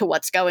flashes into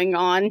what's going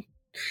on.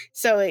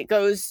 So it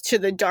goes to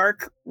the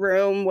dark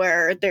room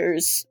where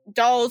there's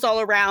dolls all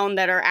around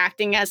that are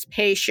acting as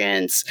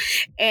patients,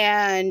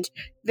 and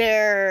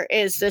there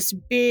is this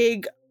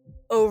big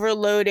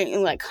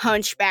overloading like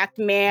hunchbacked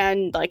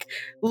man like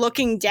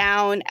looking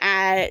down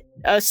at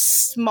a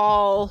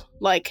small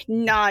like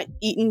not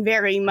eaten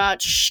very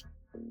much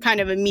kind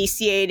of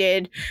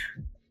emaciated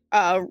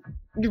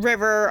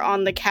River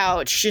on the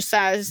couch, just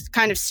as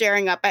kind of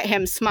staring up at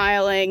him,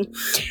 smiling.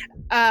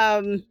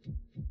 And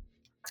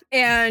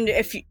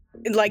if you,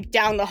 like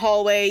down the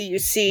hallway, you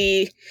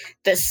see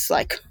this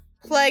like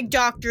plague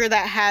doctor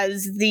that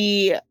has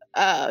the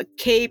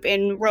cape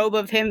and robe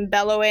of him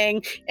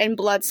bellowing, and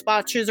blood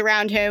splotches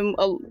around him.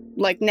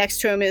 Like next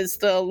to him is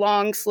the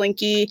long,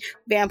 slinky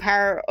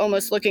vampire,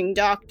 almost looking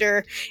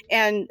doctor,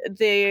 and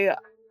the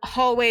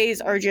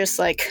hallways are just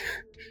like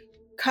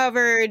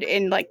covered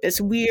in like this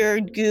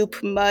weird goop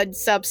mud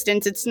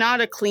substance. It's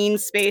not a clean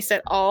space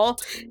at all,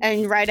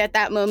 and right at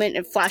that moment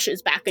it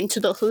flashes back into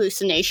the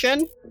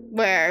hallucination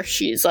where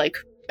she's like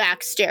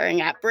back staring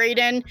at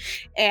Brayden,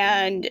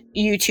 and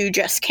you two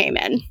just came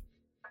in.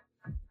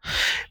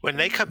 When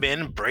they come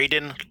in,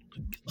 Brayden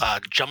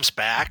jumps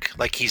back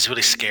like he's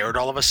really scared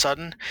all of a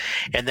sudden,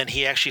 and then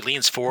he actually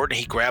leans forward and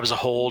he grabs a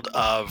hold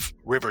of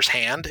River's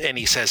hand and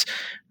he says,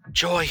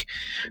 "Joy,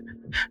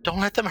 don't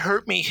let them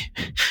hurt me,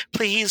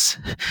 please."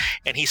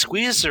 And he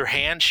squeezes her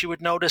hand, she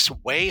would notice,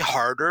 way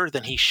harder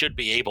than he should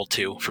be able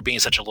to for being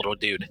such a little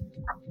dude.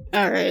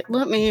 All right,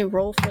 let me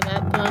roll for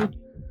that then.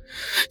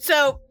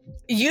 So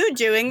you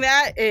doing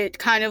that, it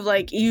kind of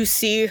like you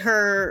see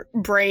her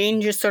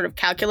brain just sort of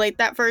calculate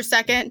that for a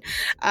second.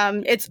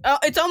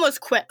 It's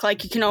almost quick,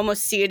 like you can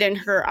almost see it in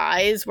her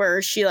eyes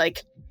where she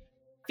like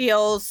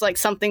feels like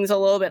something's a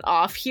little bit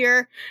off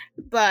here,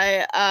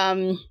 but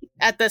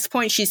at this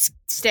point she's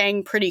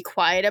staying pretty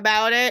quiet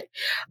about it.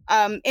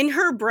 In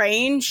her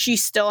brain, she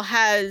still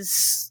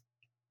has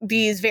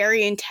these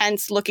very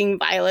intense looking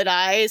violet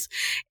eyes,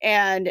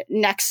 and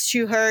next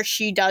to her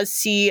she does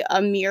see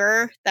a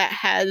mirror that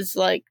has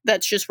like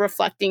that's just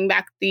reflecting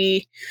back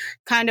the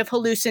kind of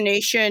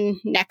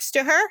hallucination next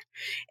to her,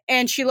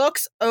 and she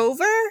looks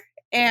over,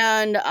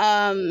 and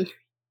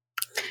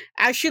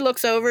as she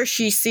looks over,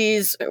 she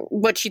sees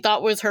what she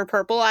thought was her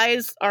purple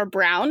eyes are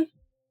brown.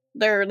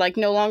 They're like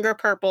no longer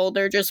purple,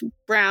 they're just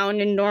brown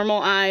and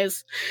normal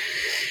eyes.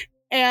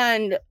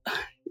 And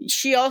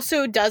she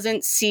also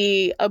doesn't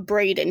see a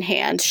Brayden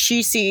hand.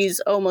 She sees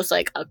almost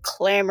like a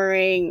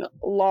clamoring,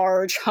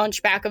 large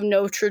hunchback of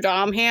Notre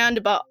Dame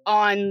hand, but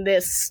on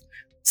this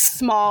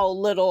small,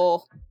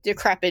 little,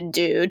 decrepit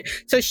dude.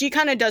 So she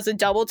kind of does a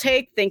double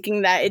take,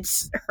 thinking that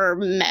it's her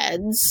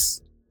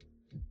meds.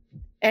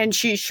 And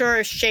she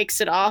sure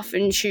shakes it off,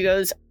 and she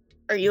goes,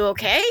 "Are you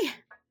okay?"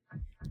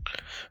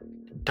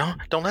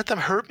 Don't let them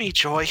hurt me,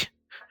 Joy.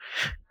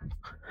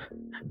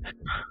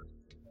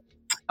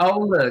 Oh,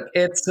 look,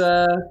 it's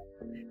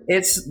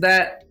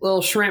that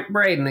little shrimp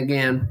Brayden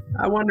again.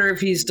 I wonder if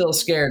he's still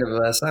scared of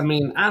us. I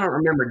mean, I don't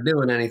remember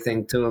doing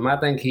anything to him. I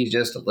think he's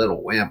just a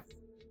little wimp.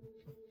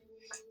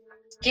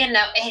 You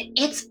know,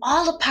 it's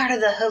all a part of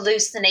the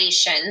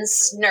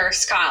hallucinations,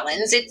 Nurse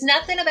Collins. It's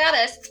nothing about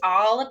us. It's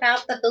all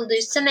about the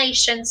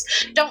hallucinations.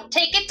 Don't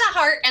take it to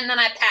heart. And then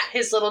I pat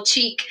his little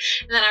cheek.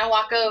 And then I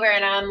walk over,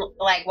 and I'm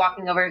like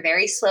walking over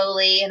very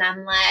slowly. And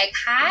I'm like,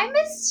 "Hi,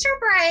 Mr.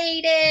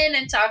 Brayden,"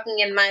 and talking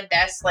in my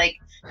best like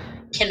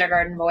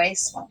kindergarten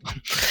voice.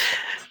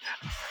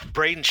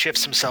 Brayden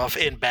shifts himself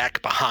in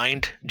back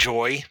behind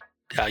Joy,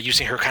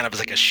 using her kind of as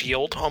like a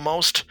shield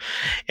almost,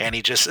 and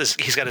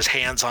he's got his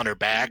hands on her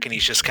back, and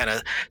he's just kind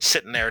of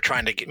sitting there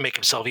trying to make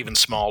himself even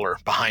smaller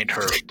behind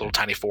her little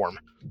tiny form.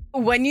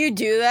 When you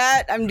do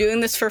that, I'm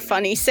doing this for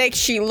funny's sake,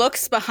 she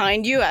looks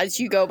behind you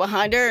as you go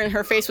behind her, and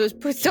her face was,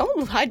 "But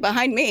don't hide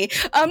behind me."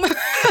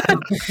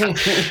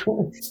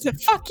 So,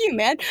 fuck you,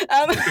 man.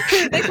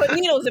 They put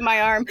needles in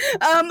my arm.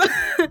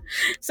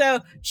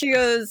 So she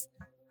goes,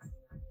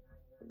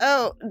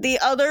 Oh, the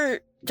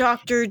other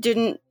doctor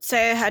didn't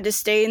say I had to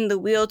stay in the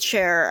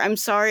wheelchair. I'm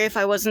sorry if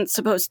I wasn't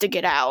supposed to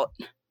get out.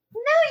 No,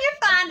 you're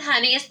fine,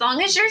 honey. As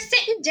long as you're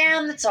sitting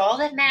down, that's all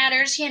that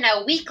matters.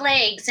 Weak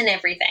legs and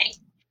everything.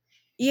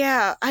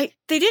 Yeah,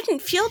 they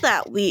didn't feel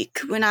that weak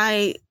when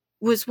I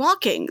was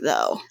walking,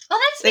 though. Well,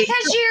 that's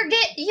because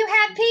you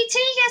had PT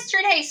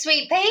yesterday,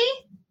 Sweet Pea.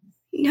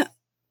 No,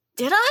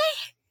 did I?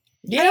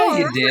 Yeah,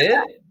 you did.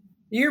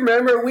 You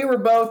remember we were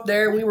both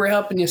there. We were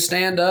helping you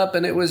stand up,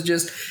 and it was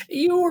just,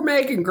 you were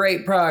making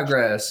great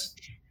progress.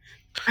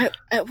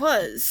 It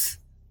was.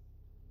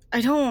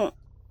 That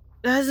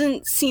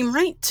doesn't seem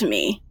right to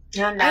me.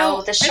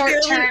 No, the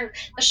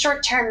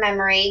short-term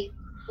memory.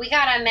 We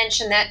gotta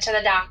mention that to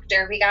the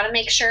doctor. We gotta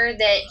make sure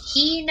that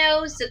he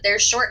knows that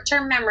there's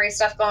short-term memory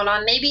stuff going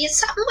on. Maybe it's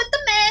something with the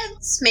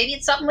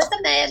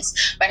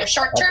meds. But her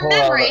short-term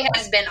memory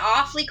has been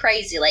awfully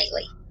crazy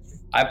lately.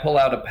 I pull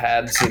out a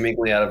pad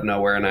seemingly out of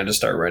nowhere, and I just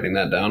start writing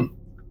that down.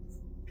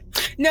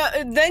 No,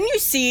 then you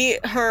see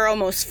her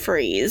almost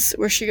freeze,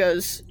 where she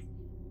goes,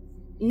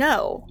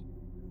 "No,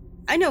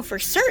 I know for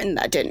certain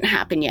that didn't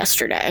happen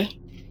yesterday."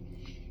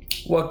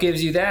 What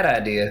gives you that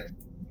idea?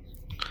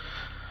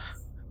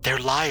 They're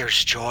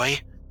liars,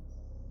 Joy.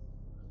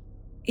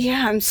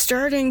 Yeah, I'm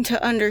starting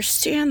to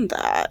understand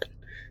that.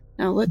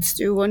 Now let's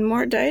do one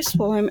more dice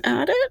while I'm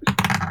at it.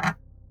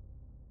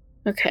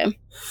 Okay.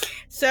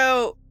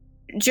 So,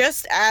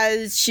 just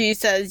as she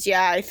says,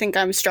 yeah, I think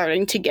I'm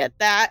starting to get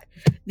that,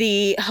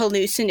 the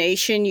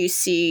hallucination you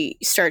see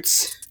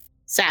starts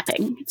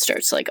sapping. It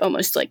starts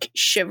almost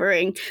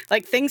shivering.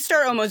 Things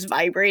start almost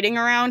vibrating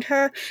around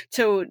her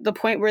to the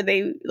point where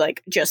they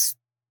just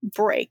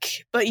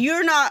break. But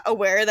you're not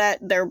aware that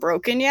they're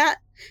broken yet.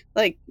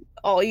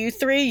 All you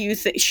three, you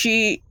think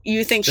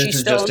she's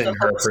still in the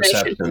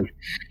hallucination.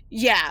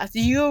 Yeah,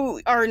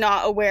 you are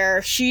not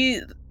aware.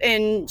 She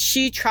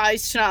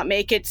tries to not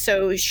make it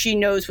so she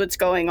knows what's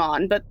going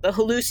on, but the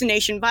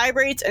hallucination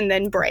vibrates and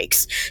then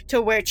breaks,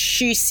 to which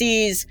she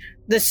sees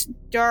this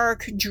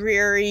dark,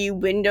 dreary,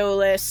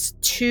 windowless,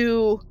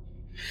 two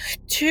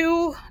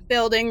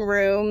building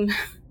room,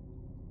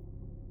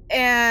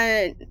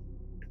 and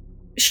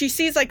she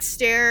sees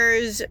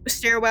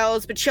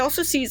stairwells, but she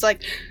also sees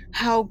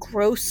how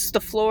gross the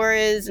floor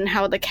is and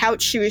how the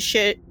couch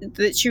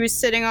that she was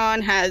sitting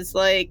on has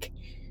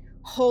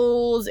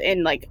holes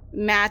and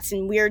mats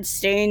and weird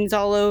stains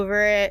all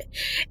over it.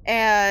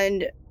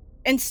 And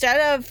instead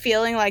of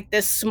feeling like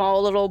this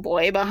small little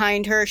boy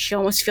behind her, she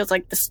almost feels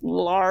like this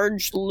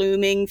large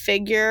looming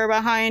figure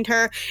behind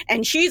her,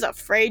 and she's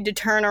afraid to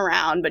turn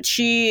around, but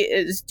she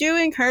is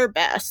doing her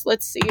best.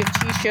 Let's see if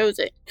she shows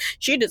it.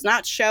 She does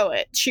not show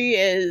it.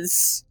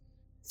 She's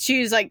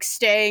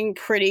staying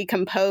pretty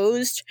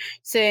composed,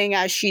 saying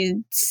as she's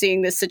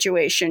seeing this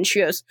situation,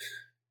 she goes,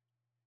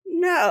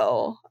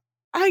 "No,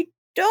 I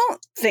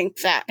don't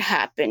think that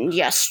happened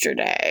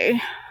yesterday."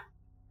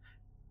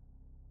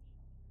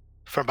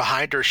 From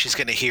behind her, she's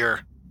going to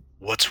hear,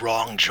 "What's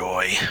wrong,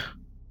 Joy?"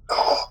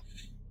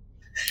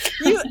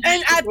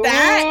 And at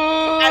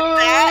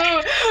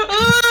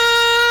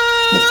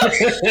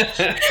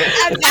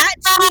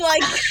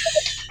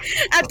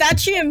that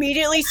she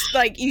immediately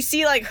you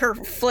see her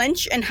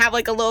flinch and have a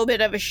little bit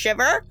of a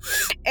shiver,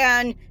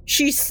 and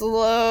she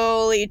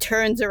slowly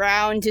turns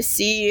around to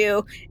see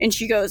you, and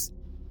she goes,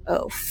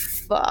 "Oh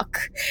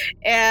fuck,"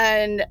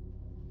 and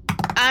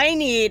I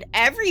need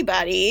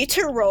everybody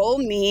to roll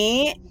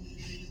me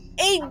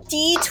a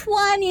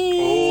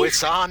d20. Oh,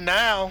 it's on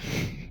now.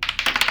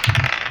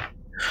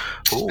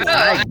 Ooh,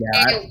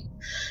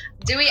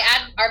 do we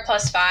add our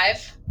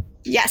 +5?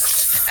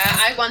 Yes.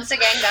 I once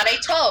again got a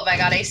 12. I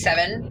got a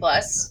 7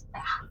 plus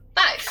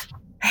 5.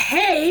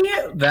 Hey,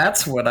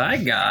 that's what I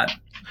got.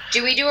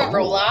 Do we do a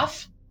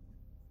roll-off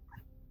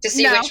to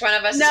see which one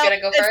of us is going to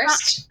go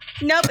first?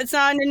 Nope, it's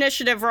not an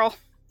initiative roll.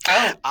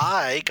 Oh.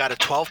 I got a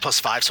 12 plus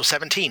 5, so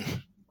 17.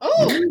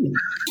 Ooh.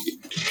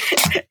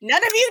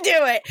 None of you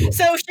do it.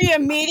 So she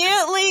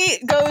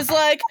immediately goes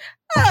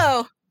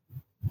 "Oh,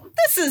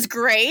 this is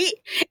great."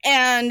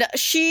 And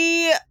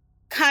she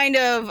kind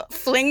of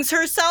flings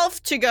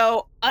herself to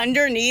go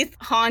underneath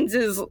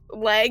Hans's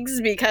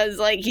legs, because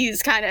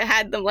he's kind of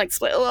had them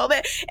split a little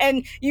bit.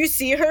 And you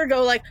see her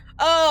go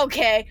 "Oh,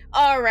 okay,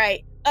 all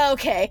right,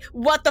 okay,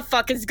 what the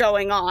fuck is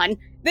going on?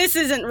 This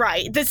isn't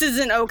right. This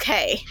isn't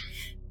okay."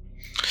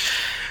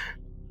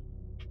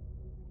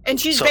 And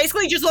she's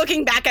basically just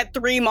looking back at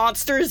 3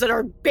 monsters that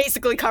are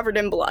basically covered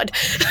in blood.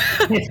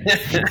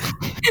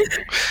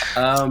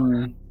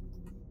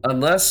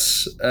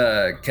 Unless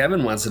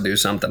Kevin wants to do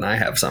something, I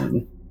have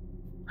something.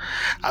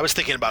 I was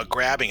thinking about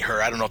grabbing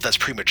her. I don't know if that's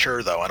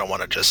premature, though. I don't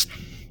want to just...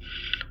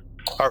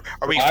 Are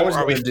we? I was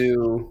going to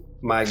do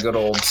my good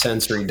old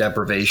sensory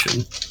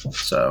deprivation.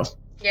 So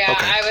yeah,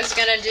 okay. I was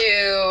gonna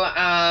do.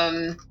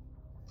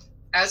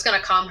 I was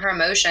gonna calm her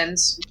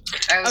emotions.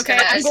 I was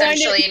gonna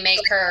essentially make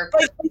her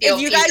feel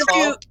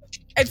peaceful.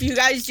 If you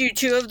guys do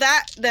 2 of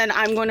that, then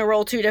I'm going to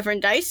roll 2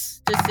 different dice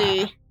to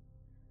see.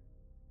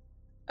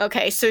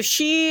 Okay, so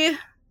she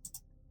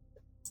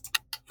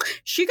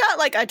She got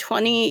like a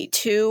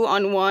 22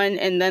 on one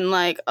and then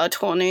like a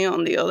 20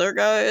 on the other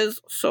guys.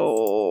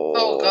 So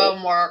go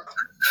Mark.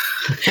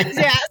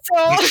 yeah,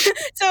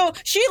 so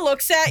she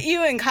looks at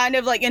you and kind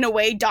of like in a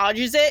way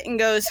dodges it and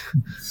goes,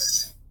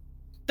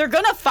 "They're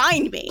gonna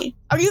find me.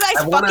 Are you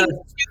guys fucking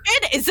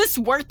stupid? Is this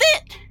worth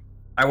it?"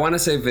 I want to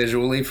say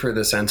visually for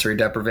the sensory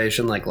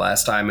deprivation, like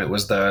last time it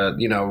was the,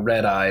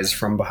 red eyes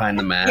from behind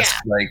the mask.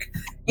 Yeah. Like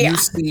you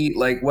see,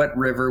 like what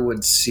River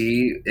would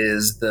see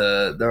is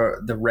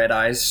the red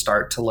eyes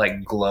start to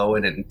like glow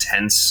an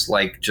intense,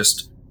 like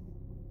just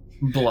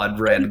blood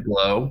red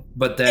glow.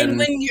 But then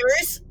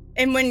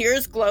when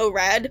yours glow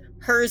red,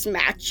 hers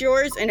match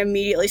yours and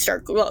immediately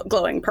start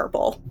glowing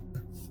purple.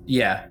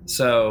 Yeah.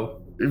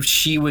 So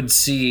she would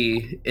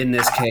see in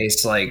this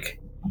case, like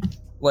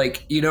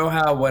you know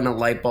how when a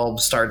light bulb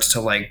starts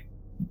to like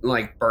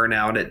burn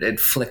out, it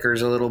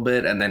flickers a little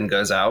bit and then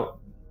goes out.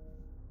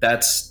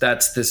 That's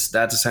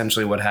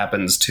essentially what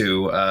happens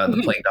to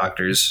the plague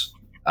doctor's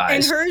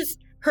eyes. And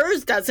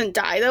hers doesn't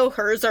die though.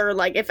 Hers are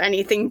like, if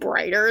anything,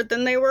 brighter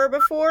than they were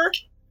before.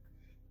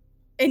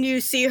 And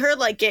you see her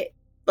like get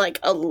like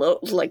a little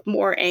like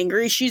more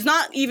angry. She's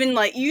not even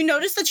like, you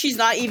notice that she's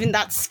not even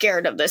that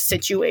scared of this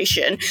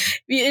situation.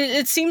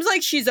 It seems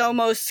like she's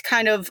almost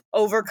kind of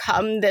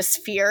overcome this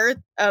fear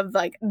of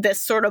like this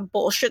sort of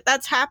bullshit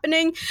that's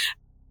happening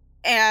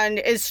and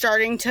is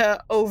starting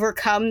to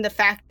overcome the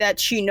fact that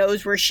she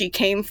knows where she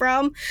came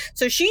from.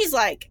 So she's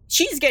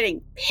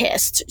getting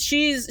pissed.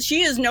 She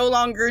is no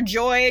longer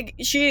Joy.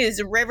 She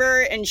is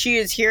River and she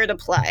is here to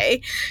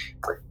play.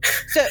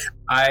 So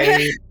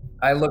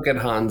I look at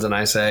Hans and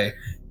I say,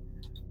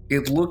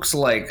 it looks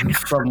like,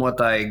 from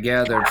what I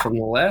gathered from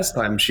the last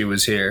time she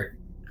was here,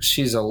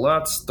 she's a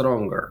lot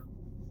stronger.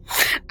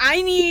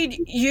 I need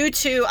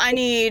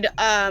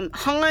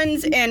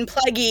Hans and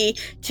Plaguey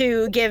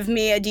to give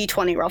me a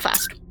d20 real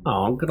fast.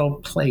 Oh, good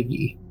old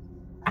Plaguey.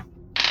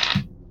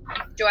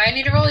 Do I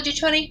need to roll a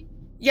d20?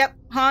 Yep,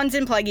 Hans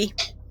and Plaguey.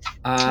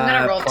 I'm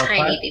going to roll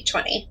tiny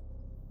d20.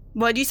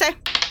 What do you say?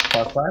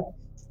 +5?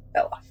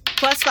 Oh.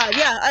 +5,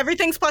 yeah.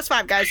 Everything's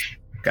 +5, guys.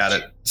 Got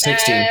it.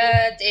 16.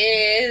 That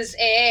is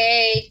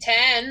a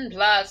 10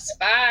 plus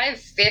 5,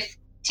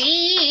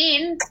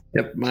 15.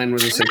 Yep, mine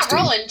was a 16. I'm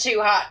not rolling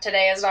too hot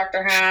today as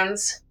Dr.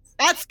 Hans.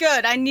 That's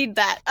good. I need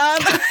that.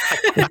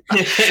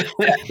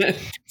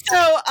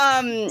 So,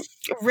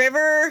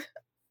 River,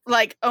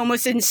 like,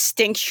 almost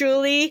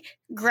instinctually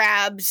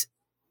grabs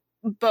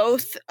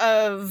both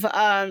of,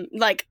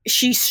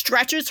 she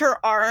stretches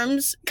her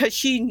arms because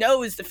she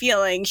knows the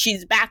feeling.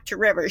 She's back to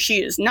River.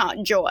 She is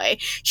not Joy.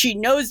 She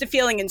knows the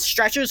feeling and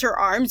stretches her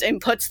arms and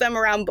puts them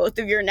around both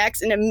of your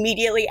necks and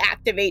immediately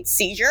activates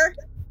seizure.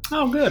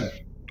 Oh, good.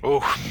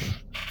 Oh.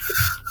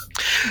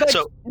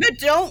 But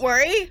don't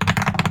worry.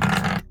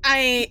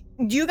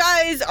 You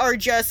guys are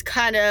just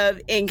kind of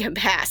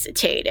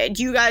incapacitated.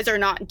 You guys are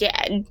not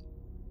dead.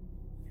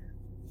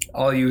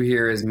 All you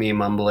hear is me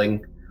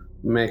mumbling,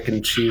 mac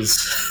and cheese.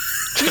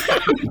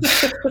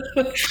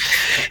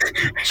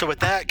 So with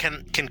that,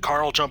 can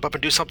Carl jump up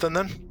and do something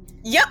then?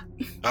 Yep.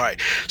 All right.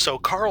 So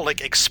Carl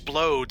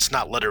explodes,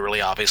 not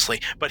literally,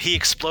 obviously, but he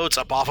explodes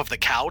up off of the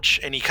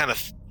couch, and he kind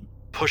of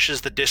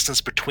pushes the distance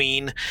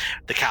between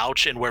the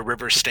couch and where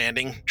River's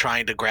standing,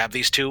 trying to grab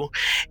these two.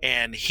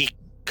 And he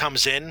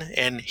comes in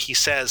and he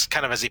says,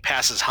 kind of as he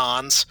passes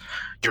Hans,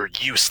 "You're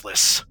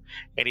useless."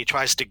 And he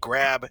tries to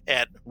grab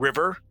at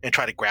River and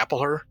try to grapple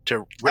her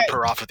to rip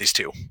her off of these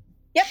two.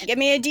 Yep, give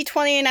me a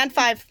d20 and add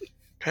 5.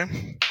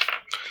 Okay.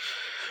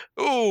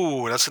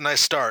 Ooh, that's a nice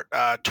start.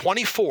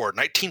 24,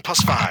 19 plus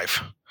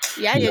 5.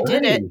 Yeah, you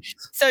did it.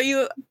 So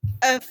you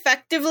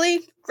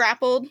effectively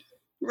grappled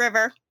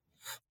River.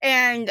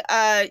 And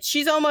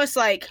she's almost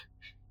like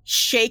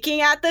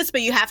shaking at this,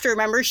 but you have to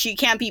remember she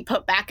can't be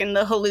put back in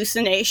the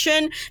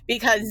hallucination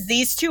because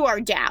these two are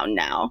down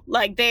now.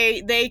 Like,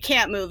 they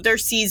can't move. They're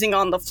seizing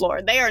on the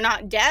floor. They are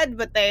not dead,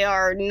 but they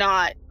are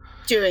not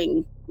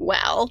doing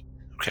well.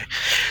 Okay.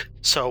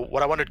 So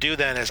what I want to do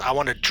then is I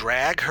want to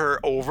drag her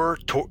over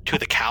to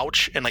the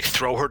couch and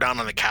throw her down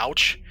on the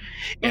couch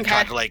and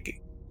try to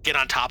get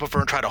on top of her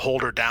and try to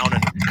hold her down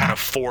and kind of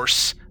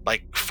force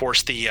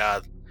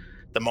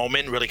the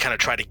moment, really kind of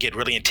try to get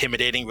really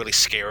intimidating, really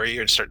scary,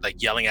 and start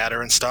yelling at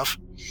her and stuff.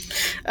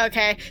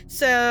 Okay,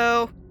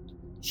 so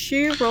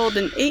she rolled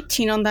an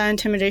 18 on that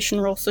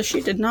intimidation roll, so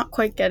she did not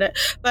quite get it.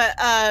 But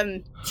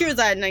she was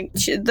at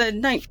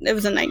it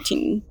was a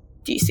 19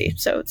 DC,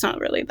 so it's not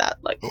really that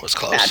it was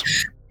close. Bad.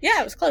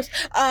 Yeah, it was close.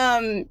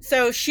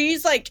 So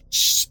she's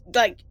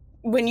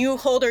when you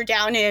hold her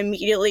down, it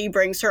immediately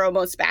brings her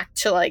almost back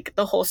to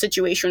the whole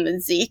situation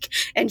with Zeke,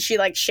 and she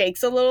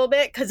shakes a little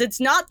bit because it's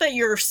not that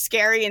you're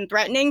scary and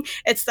threatening,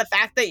 it's the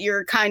fact that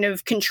you're kind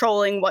of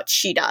controlling what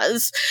she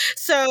does.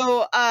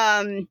 So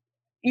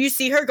you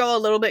see her go a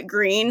little bit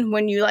green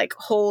when you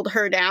hold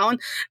her down,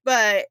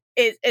 but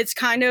it's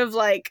kind of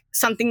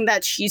something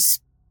that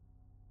she's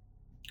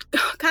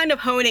kind of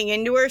honing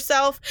into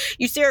herself.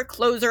 You see her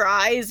close her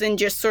eyes and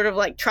just sort of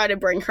try to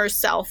bring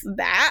herself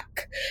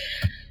back.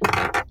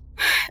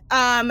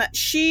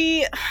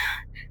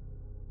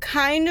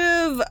 kind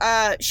of,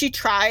 she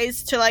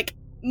tries to, like,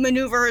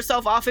 maneuver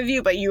herself off of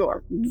you, but you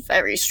are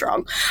very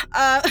strong.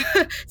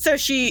 So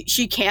she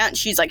can't.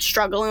 She's, like,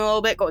 struggling a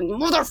little bit, going,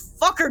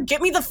 motherfucker,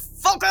 get me the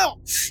fuck out!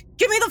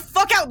 Get me the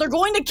fuck out! They're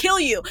going to kill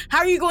you! How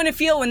are you going to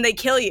feel when they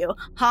kill you?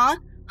 Huh?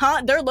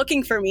 They're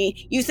looking for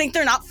me. You think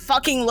they're not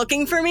fucking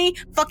looking for me?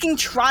 Fucking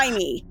try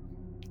me.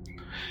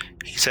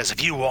 He says,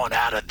 if you want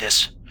out of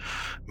this,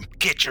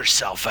 get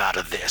yourself out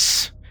of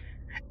this.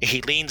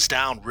 He leans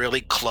down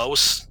really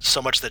close,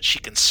 so much that she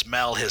can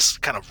smell his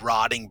kind of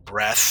rotting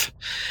breath,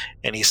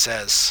 and he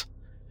says,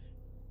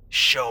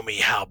 show me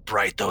how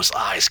bright those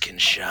eyes can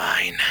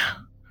shine.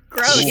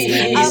 Gross.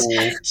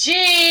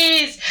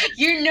 Jeez,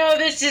 you know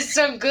this is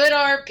some good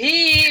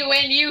RP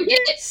when you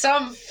get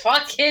some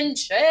fucking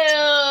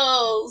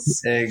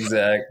chills.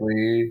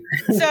 Exactly.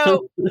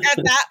 So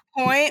at that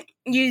point,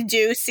 you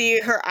do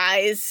see her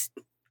eyes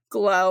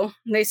glow.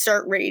 They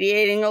start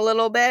radiating a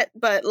little bit,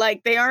 but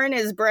like they aren't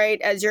as bright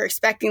as you're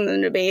expecting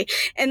them to be.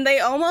 And they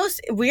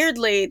almost,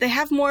 weirdly, they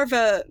have more of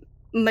a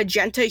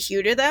magenta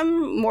hue to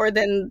them, more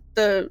than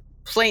the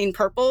plain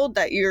purple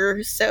that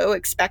you're so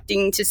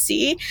expecting to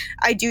see.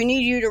 I do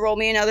need you to roll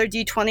me another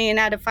d20 and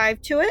add a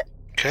 5 to it.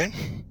 Okay.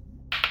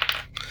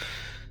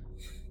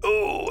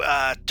 Ooh,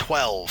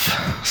 12.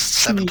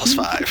 7 plus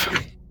 5.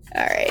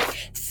 All right. A lot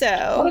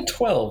So of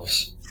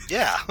 12s.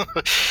 Yeah.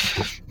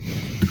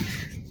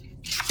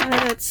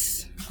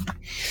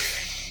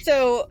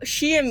 so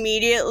she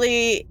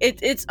immediately,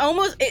 it's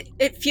almost,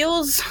 it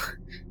feels,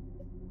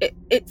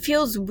 it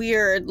feels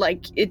weird.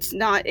 Like it's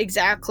not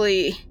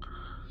exactly,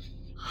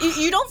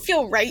 you don't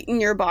feel right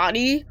in your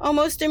body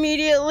almost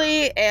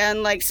immediately,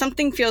 and like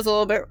something feels a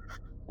little bit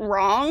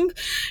wrong.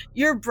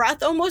 Your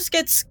breath almost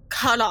gets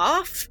cut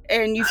off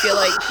and you feel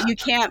like you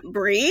can't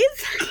breathe.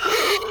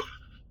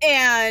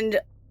 And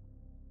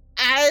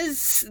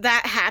as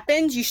that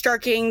happens, you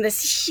start getting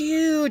this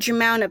huge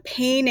amount of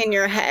pain in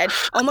your head,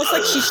 almost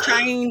like she's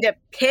trying to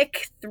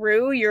pick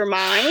through your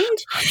mind.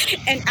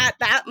 And at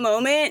that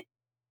moment,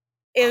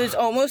 it was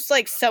almost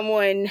like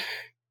someone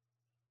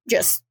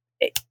just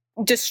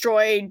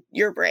destroyed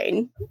your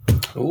brain.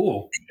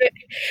 Ooh.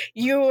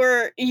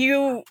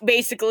 You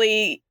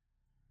basically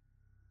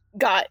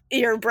got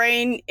your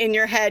brain in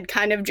your head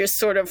kind of just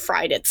sort of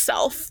fried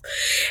itself.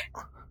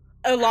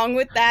 Along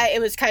with that, it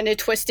was kind of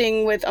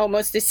twisting with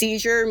almost a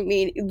seizure.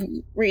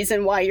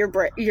 Reason why your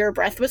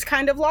breath was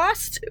kind of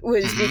lost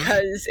was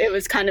because it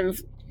was kind of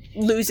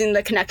losing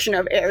the connection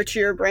of air to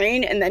your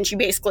brain, and then she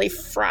basically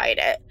fried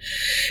it.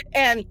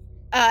 And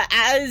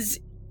as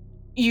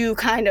you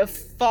kind of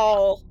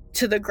fall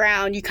to the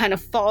ground, you kind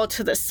of fall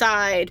to the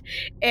side,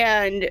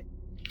 and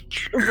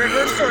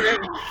River sort of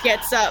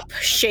gets up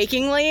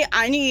shakingly.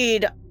 I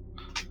need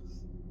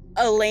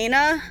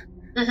Elena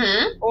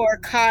or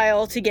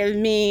Kyle to give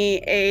me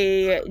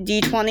a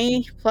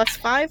d20 plus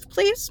 5,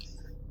 please.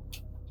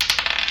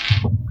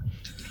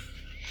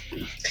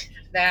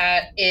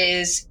 That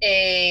is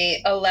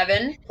a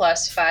 11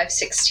 plus 5,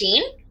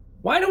 16.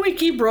 Why do we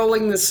keep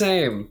rolling the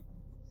same?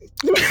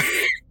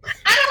 I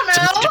don't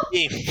know.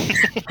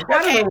 I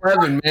got an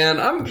 11, man.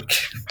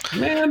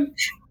 Man.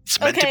 It's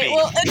meant to Okay, be.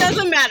 well, it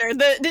doesn't matter.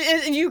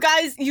 You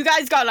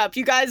guys got up.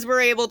 You guys were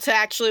able to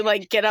actually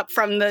like get up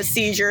from the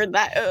seizure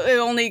that it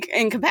only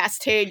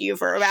incapacitated you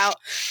for about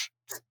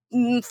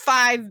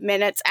 5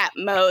 minutes at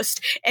most,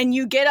 and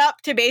you get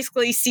up to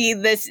basically see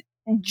this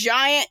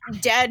giant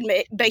dead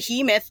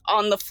behemoth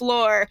on the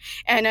floor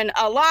and an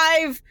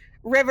alive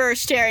River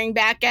staring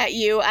back at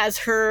you as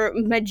her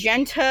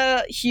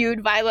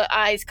magenta-hued violet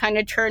eyes kind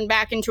of turn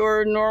back into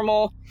her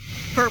normal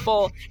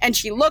purple, and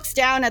she looks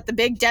down at the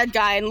big dead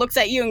guy and looks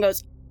at you and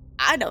goes,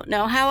 I don't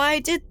know how I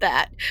did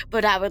that,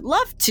 but I would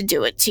love to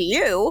do it to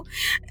you.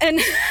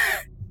 And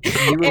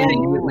You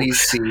immediately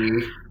see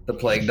the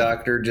plague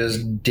doctor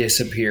just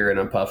disappear in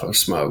a puff of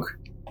smoke.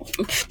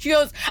 she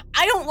goes,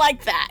 I don't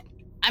like that.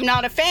 I'm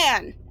not a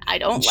fan. I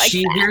don't like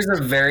She that. hears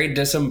a very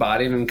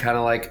disembodied and kind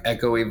of like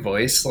echoey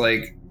voice,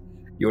 like,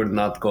 you're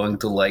not going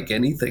to like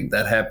anything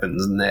that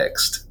happens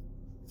next.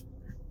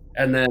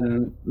 And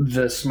then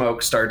the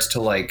smoke starts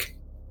to like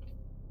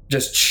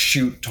just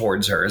shoot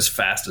towards her as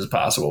fast as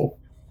possible.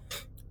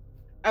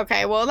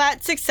 Okay, well,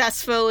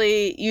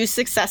 you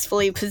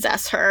successfully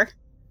possess her.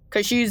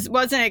 Because she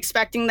wasn't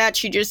expecting that.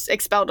 She just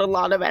expelled a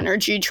lot of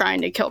energy trying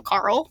to kill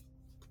Carl.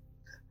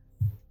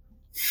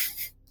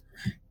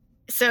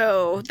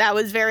 So that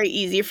was very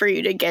easy for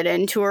you to get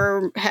into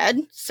her head.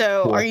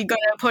 So Cool. Are you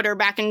going to put her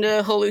back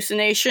into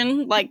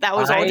hallucination? Like that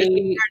was all just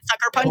a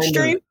sucker punch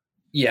dream?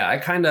 Yeah, I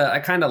kind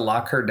of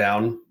lock her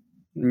down,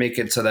 make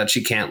it so that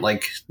she can't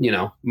like,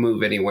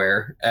 move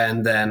anywhere.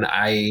 And then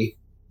I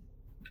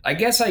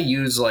guess I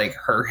use like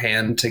her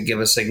hand to give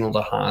a signal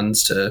to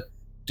Hans to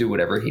do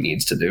whatever he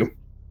needs to do.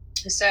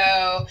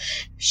 So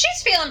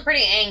she's feeling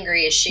pretty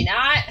angry, is she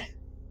not?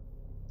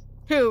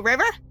 Who,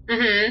 River?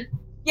 Mm-hmm.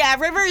 Yeah,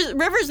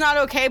 River's not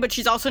okay, but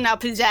she's also now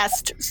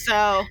possessed.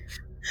 So,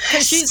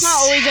 because she's not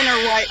always in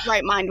her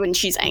right mind when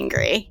she's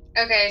angry.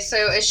 Okay,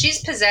 so if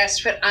she's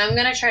possessed, what I'm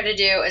gonna try to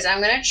do is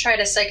I'm gonna try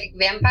to psychic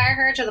vampire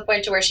her to the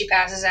point to where she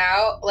passes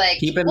out. Like,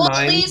 Keep in well, at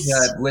mind least...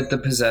 that with the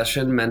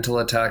possession, mental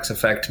attacks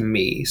affect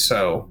me,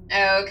 so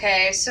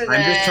Okay, so then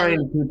I'm just trying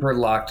to keep her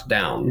locked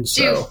down. do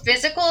So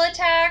physical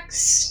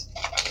attacks.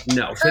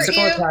 no,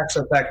 physical you? attacks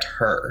affect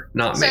her,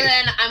 not So me.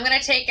 then I'm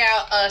gonna take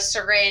out a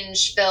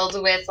syringe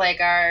filled with like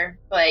our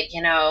like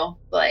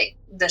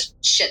the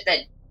shit that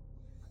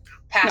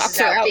passes Knocks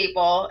her out out.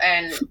 people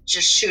and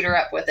just shoot her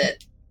up with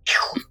it.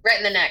 Right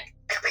in the neck.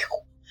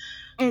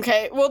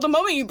 Okay, well, the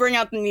moment you bring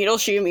out the needle,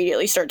 she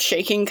immediately starts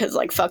shaking because,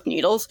 like, fuck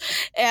needles.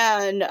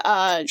 And,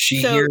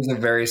 She so, hears a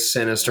very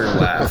sinister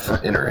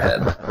laugh in her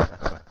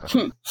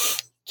head.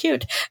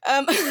 cute.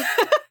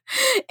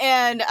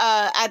 And,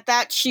 at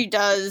that, she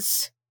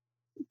does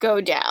go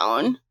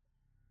down.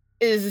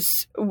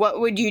 What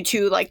would you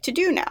two like to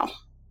do now?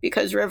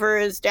 Because River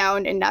is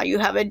down, and now you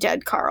have a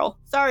dead Carl.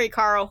 Sorry,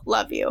 Carl.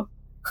 Love you.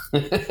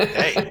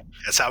 Hey,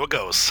 that's how it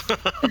goes.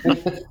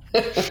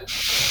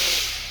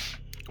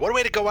 What a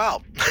way to go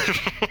out.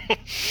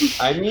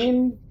 I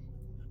mean,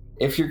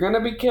 if you're gonna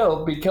be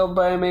killed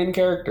by a main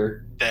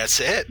character. That's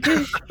it.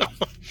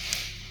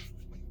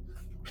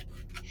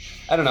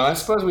 I don't know, I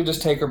suppose we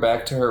just take her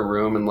back to her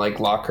room and, like,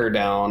 lock her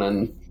down,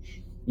 and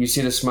you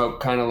see the smoke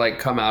kind of, like,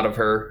 come out of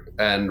her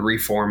and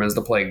reform as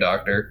the Plague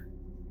Doctor.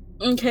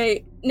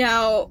 Okay,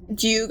 now,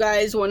 do you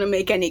guys want to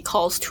make any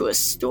calls to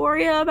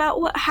Astoria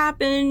about what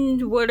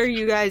happened? What are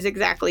you guys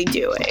exactly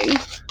doing?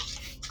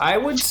 I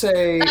would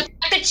say The fact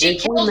that she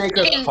if we killed make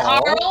a fucking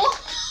call- Carl.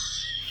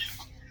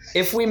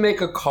 if we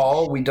make a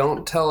call, we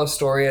don't tell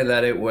Astoria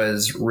that it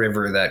was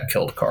River that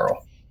killed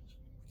Carl.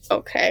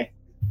 Okay.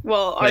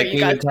 Well, are Like, you we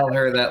guys would tell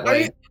her that, are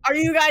you, like, are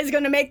you guys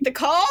gonna make the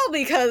call?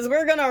 Because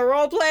we're gonna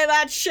roleplay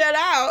that shit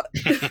out.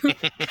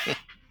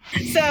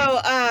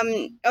 So,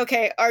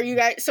 okay, are you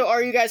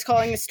guys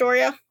calling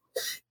Astoria?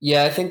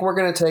 yeah, I think we're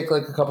gonna take,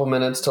 like, a couple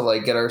minutes to,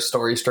 like, get our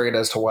story straight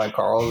as to why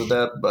Carl is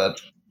dead,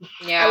 but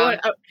Yeah.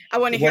 I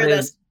want to hear What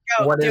this.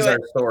 Go, what do is it. our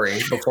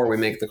story before we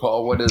make the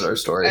call? What is our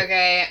story?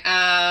 Okay.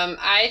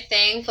 I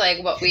think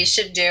like what we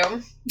should do.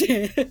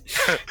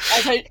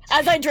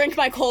 as I drink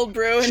my cold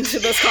brew into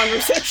this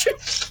conversation.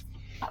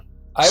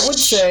 I would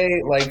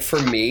say, like, for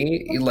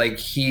me, like,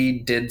 he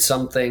did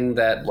something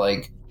that,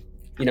 like,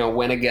 you know,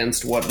 went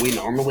against what we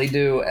normally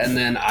do, and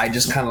then I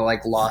just kind of,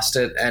 like, lost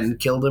it and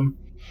killed him.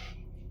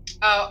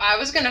 Oh, I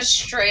was gonna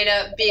straight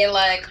up be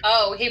like,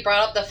 oh, he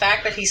brought up the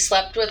fact that he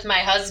slept with my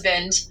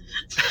husband.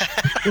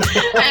 And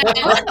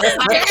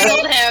I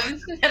killed him.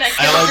 And I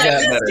killed I like him.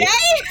 that better.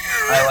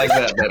 I like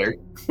that better.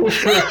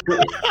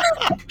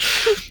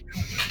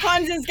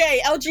 Hans is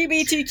gay.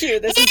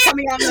 LGBTQ. This is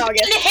coming out in He's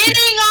August. been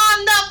hitting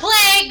on the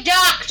Plague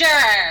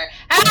Doctor.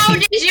 How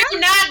did you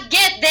not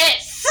get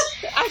this?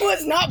 I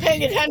was not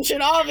paying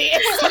attention, obviously.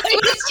 I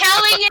was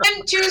telling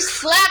him to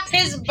slap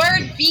his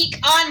bird beak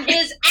on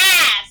his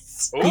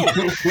ass. Ooh.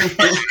 And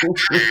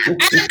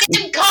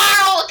then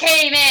Carl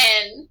came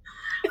in.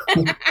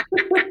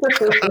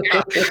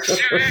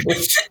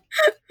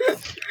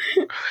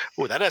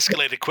 Ooh, that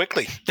escalated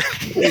quickly.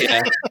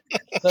 Yeah,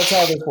 that's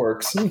how this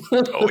works.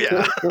 Oh,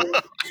 yeah.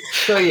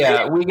 So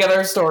yeah, we get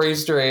our story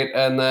straight,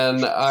 and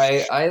then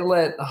I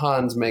let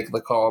Hans make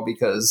the call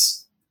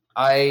because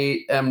I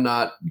am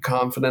not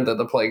confident that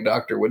the Plague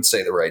Doctor would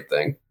say the right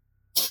thing.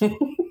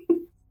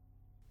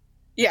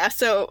 Yeah,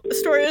 so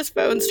Astoria's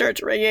phone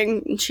starts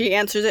ringing, and she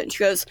answers it, and she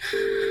goes,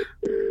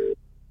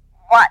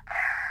 What?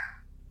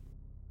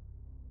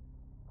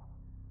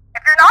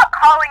 If you're not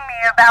calling me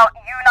about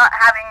you not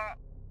having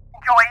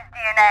Joy's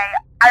DNA,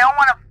 I don't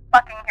want to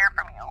fucking hear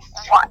from you.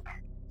 What?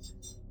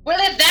 Well,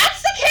 if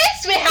that's the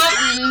case, we have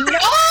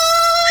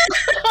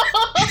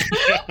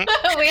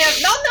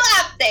no new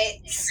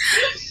updates.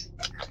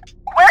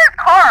 Where's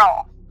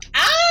Carl?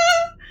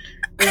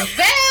 Well,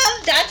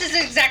 that is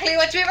exactly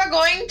what we were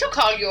going to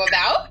call you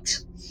about.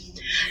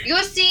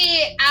 You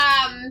see,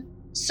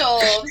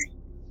 so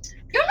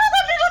you know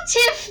that little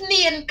tiff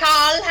me and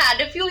Carl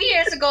had a few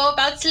years ago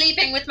about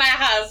sleeping with my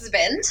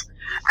husband?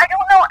 I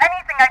don't know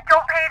anything. I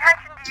don't pay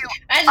attention to you.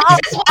 And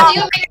this is why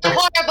you make a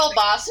horrible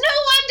boss. No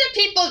wonder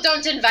people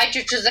don't invite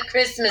you to the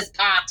Christmas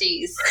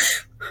parties.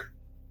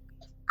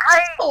 I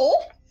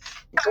Oh.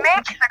 make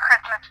the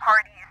Christmas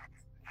parties.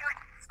 You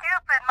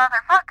stupid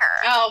motherfucker.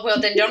 Oh, well,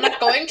 then you're not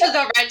going to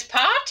the right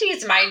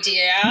parties, my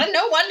dear.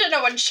 No wonder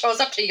no one shows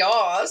up to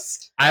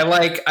yours. I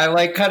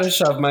kind of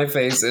shove my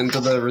face into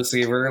the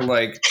receiver,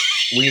 like,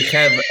 we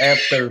have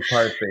after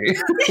party,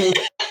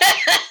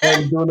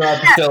 and do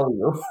not tell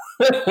you.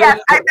 Yes,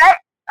 I bet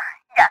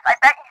you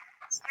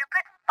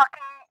stupid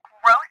fucking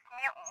gross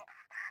mutants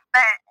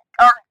that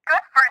are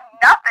good for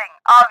nothing,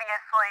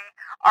 obviously,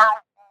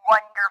 are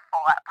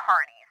wonderful at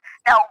parties.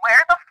 Now,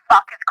 where the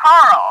fuck is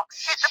Carl?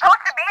 He's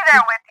supposed to be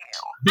there with you.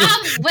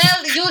 Well,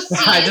 you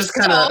see, I just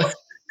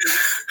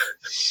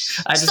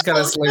kind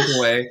of slink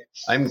away.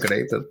 I'm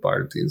great at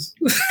parties.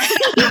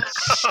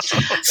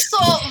 So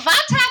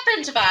what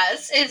happened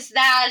is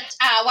that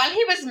while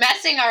he was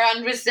messing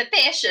around with the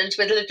patient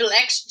with little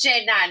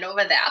XJ9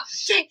 over there,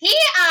 he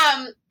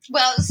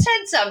well,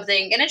 said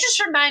something, and it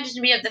just reminded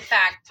me of the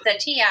fact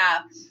that he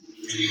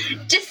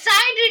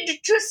decided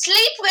to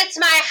sleep with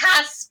my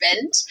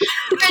husband.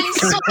 And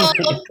so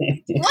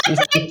what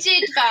I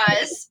did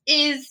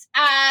is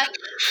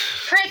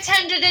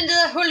pretended in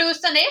the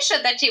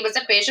hallucination that he was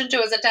a patient who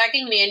was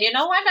attacking me, and you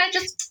know what? I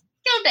just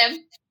killed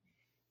him.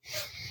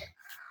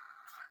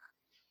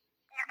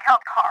 You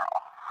killed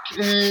Carl.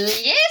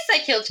 Yes, I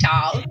killed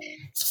Carl. You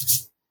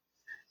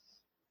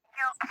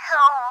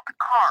killed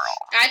Carl.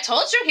 I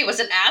told you he was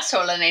an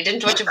asshole and I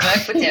didn't want to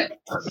work with him.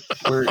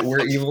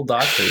 We're evil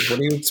doctors. What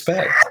do you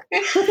expect? I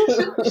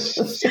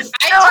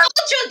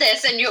told you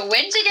this and you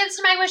went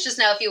against my wishes.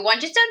 Now, if you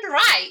want it done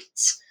right,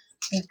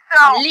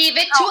 leave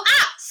it to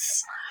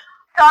us.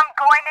 So I'm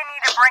going to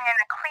need to bring in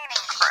a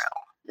cleaning crew.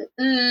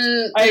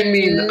 I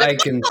mean, I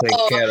can take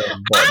care of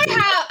Buddy.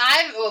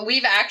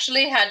 We've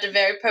actually had a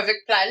very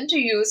perfect plan to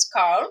use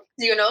Carl,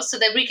 so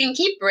that we can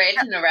keep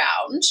Brayden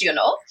around,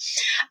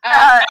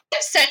 I've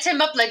set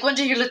him up like one of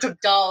your little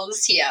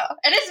dolls here,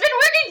 and it's been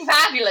working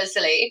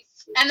fabulously.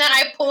 And then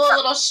I pull a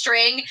little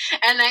string,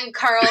 and then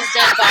Carl's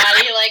dead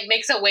body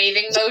makes a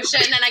waving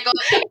motion, and I go,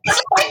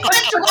 it's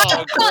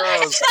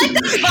like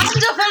this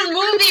wonderful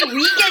movie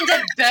Weekend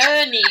at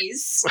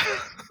Bernie's.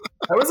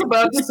 I was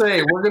about to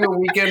say, we're going to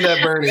Weekend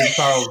at Bernie's,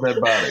 Carl's dead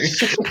body.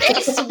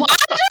 It's wonderful.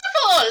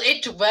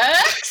 It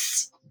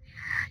works.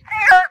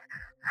 She goes,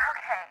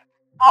 okay,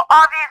 well,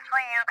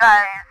 obviously you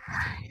guys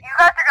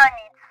are going to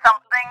need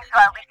something so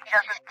at least he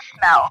doesn't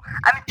smell.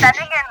 I'm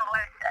sending in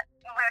Lucian.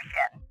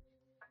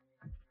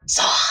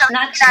 So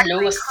not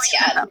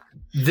Lucian.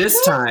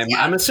 This time,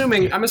 I'm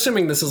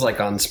assuming this is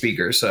on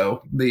speaker,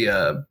 so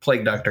the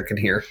plague doctor can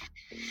hear.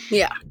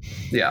 Yeah.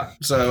 Yeah.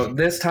 So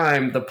this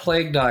time, the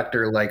plague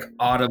doctor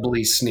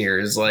audibly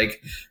sneers,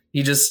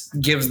 he just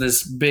gives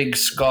this big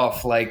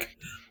scoff,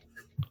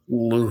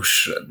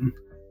 Lucian.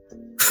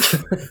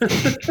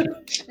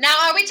 Now,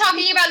 are we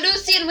talking about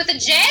Lucian with a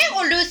J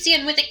or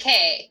Lucian with a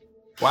K?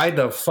 Why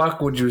the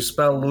fuck would you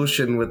spell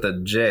Lucian with a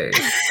J?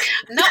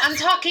 No, I'm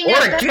talking or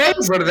about... a K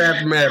for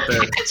that matter.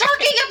 I'm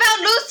talking about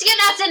Lucian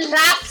as in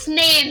last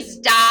names,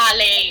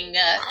 darling.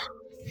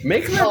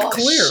 Make that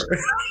clear.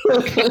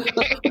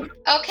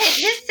 Okay,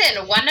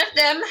 listen. One of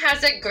them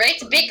has a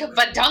great big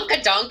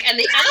badunkadunk, and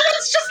the other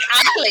one's just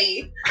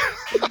ugly.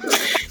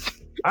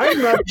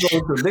 I'm not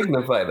going to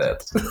dignify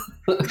that.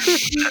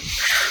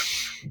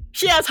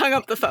 She has hung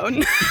up the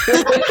phone.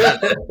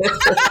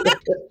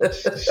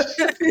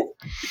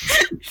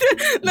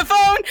 The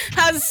phone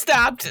has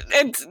stopped.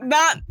 It's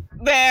not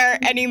there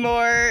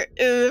anymore.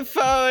 The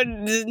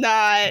phone is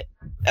not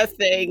a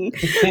thing.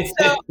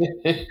 So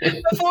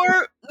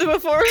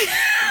before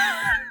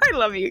I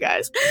love you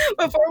guys.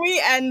 Before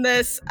we end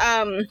this,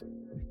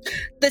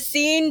 the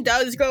scene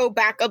does go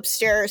back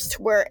upstairs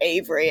to where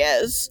Avery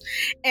is,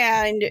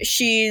 and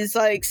she's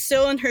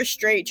still in her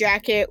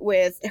straitjacket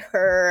with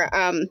her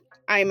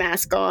eye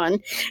mask on,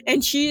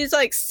 and she's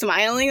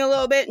smiling a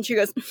little bit, and she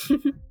goes,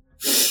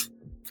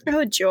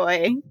 "Oh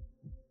joy,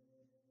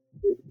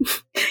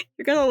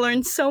 you're gonna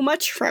learn so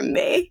much from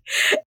me."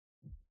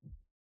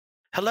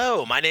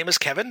 Hello, my name is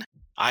Kevin.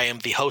 I am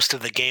the host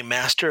of the Game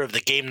Master of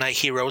the Game Night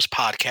Heroes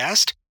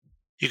podcast.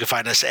 You can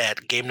find us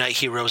at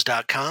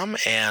GameNightHeroes.com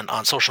and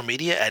on social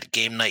media at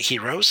Game Night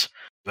Heroes.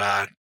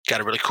 Got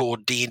a really cool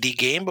D&D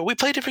game, but we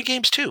play different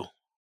games too.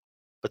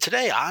 But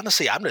today,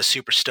 honestly, I'm just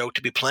super stoked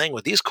to be playing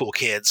with these cool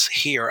kids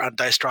here on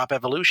Dice Drop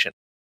Evolution.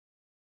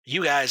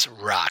 You guys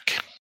rock.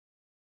 I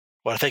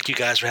want to thank you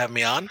guys for having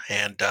me on,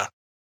 and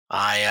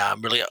I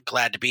am really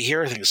glad to be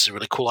here. I think this is a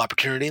really cool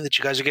opportunity that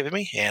you guys are giving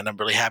me, and I'm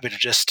really happy to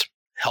just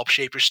help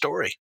shape your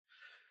story.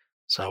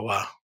 So,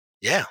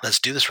 yeah, let's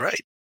do this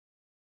right.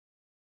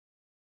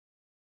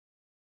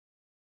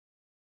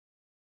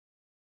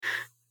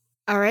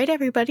 All right,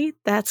 everybody,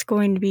 that's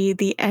going to be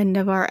the end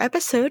of our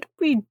episode.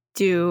 We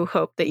do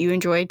hope that you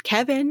enjoyed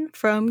Kevin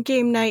from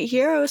Game Night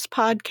Heroes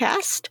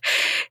podcast.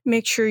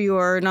 Make sure you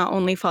are not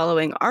only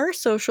following our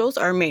socials,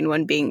 our main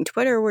one being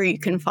Twitter, where you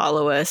can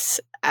follow us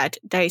at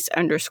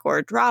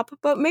dice_drop,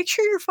 but make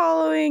sure you're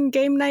following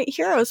Game Night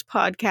Heroes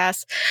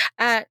podcast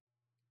at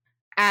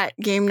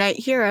Game Night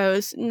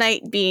Heroes,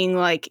 night being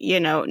knight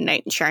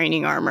in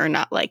shining armor,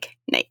 not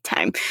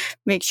nighttime.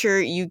 Make sure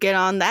you get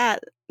on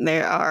that. They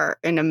are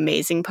an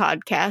amazing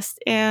podcast,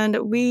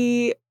 and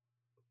we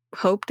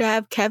hope to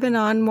have Kevin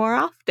on more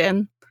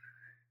often.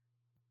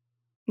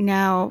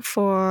 Now,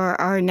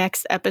 for our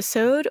next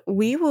episode,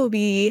 we will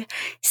be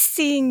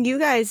seeing you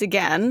guys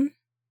again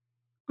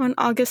on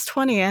August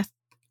 20th.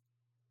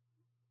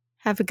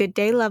 Have a good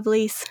day,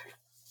 lovelies.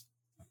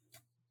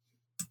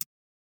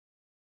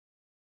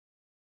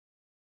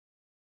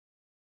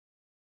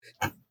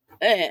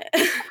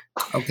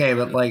 Okay,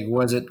 but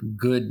was it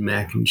good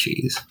mac and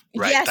cheese?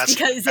 Right, yes,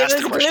 because it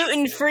was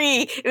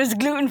gluten-free. It was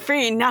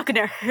gluten-free, not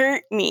gonna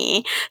hurt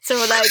me. So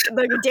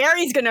the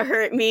dairy's gonna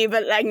hurt me,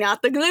 but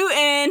not the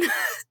gluten.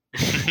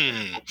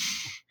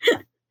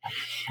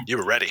 You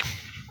were ready.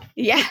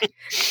 Yeah.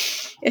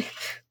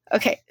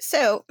 Okay,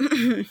 so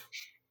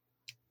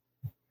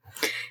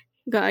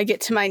Gotta get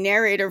to my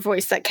narrator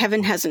voice that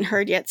Kevin hasn't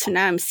heard yet, so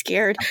now I'm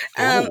scared.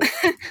 Oh.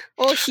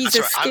 Oh, she's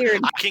just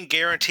scared. I can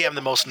guarantee I'm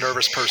the most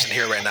nervous person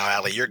here right now,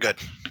 Allie. You're good.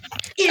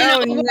 In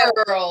Oh, a no.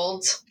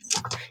 world.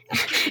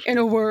 In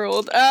a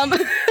world. In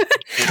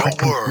a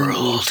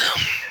world.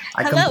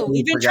 I Hello, completely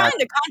we've been forgot. trying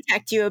to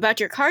contact you about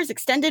your car's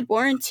extended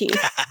warranty.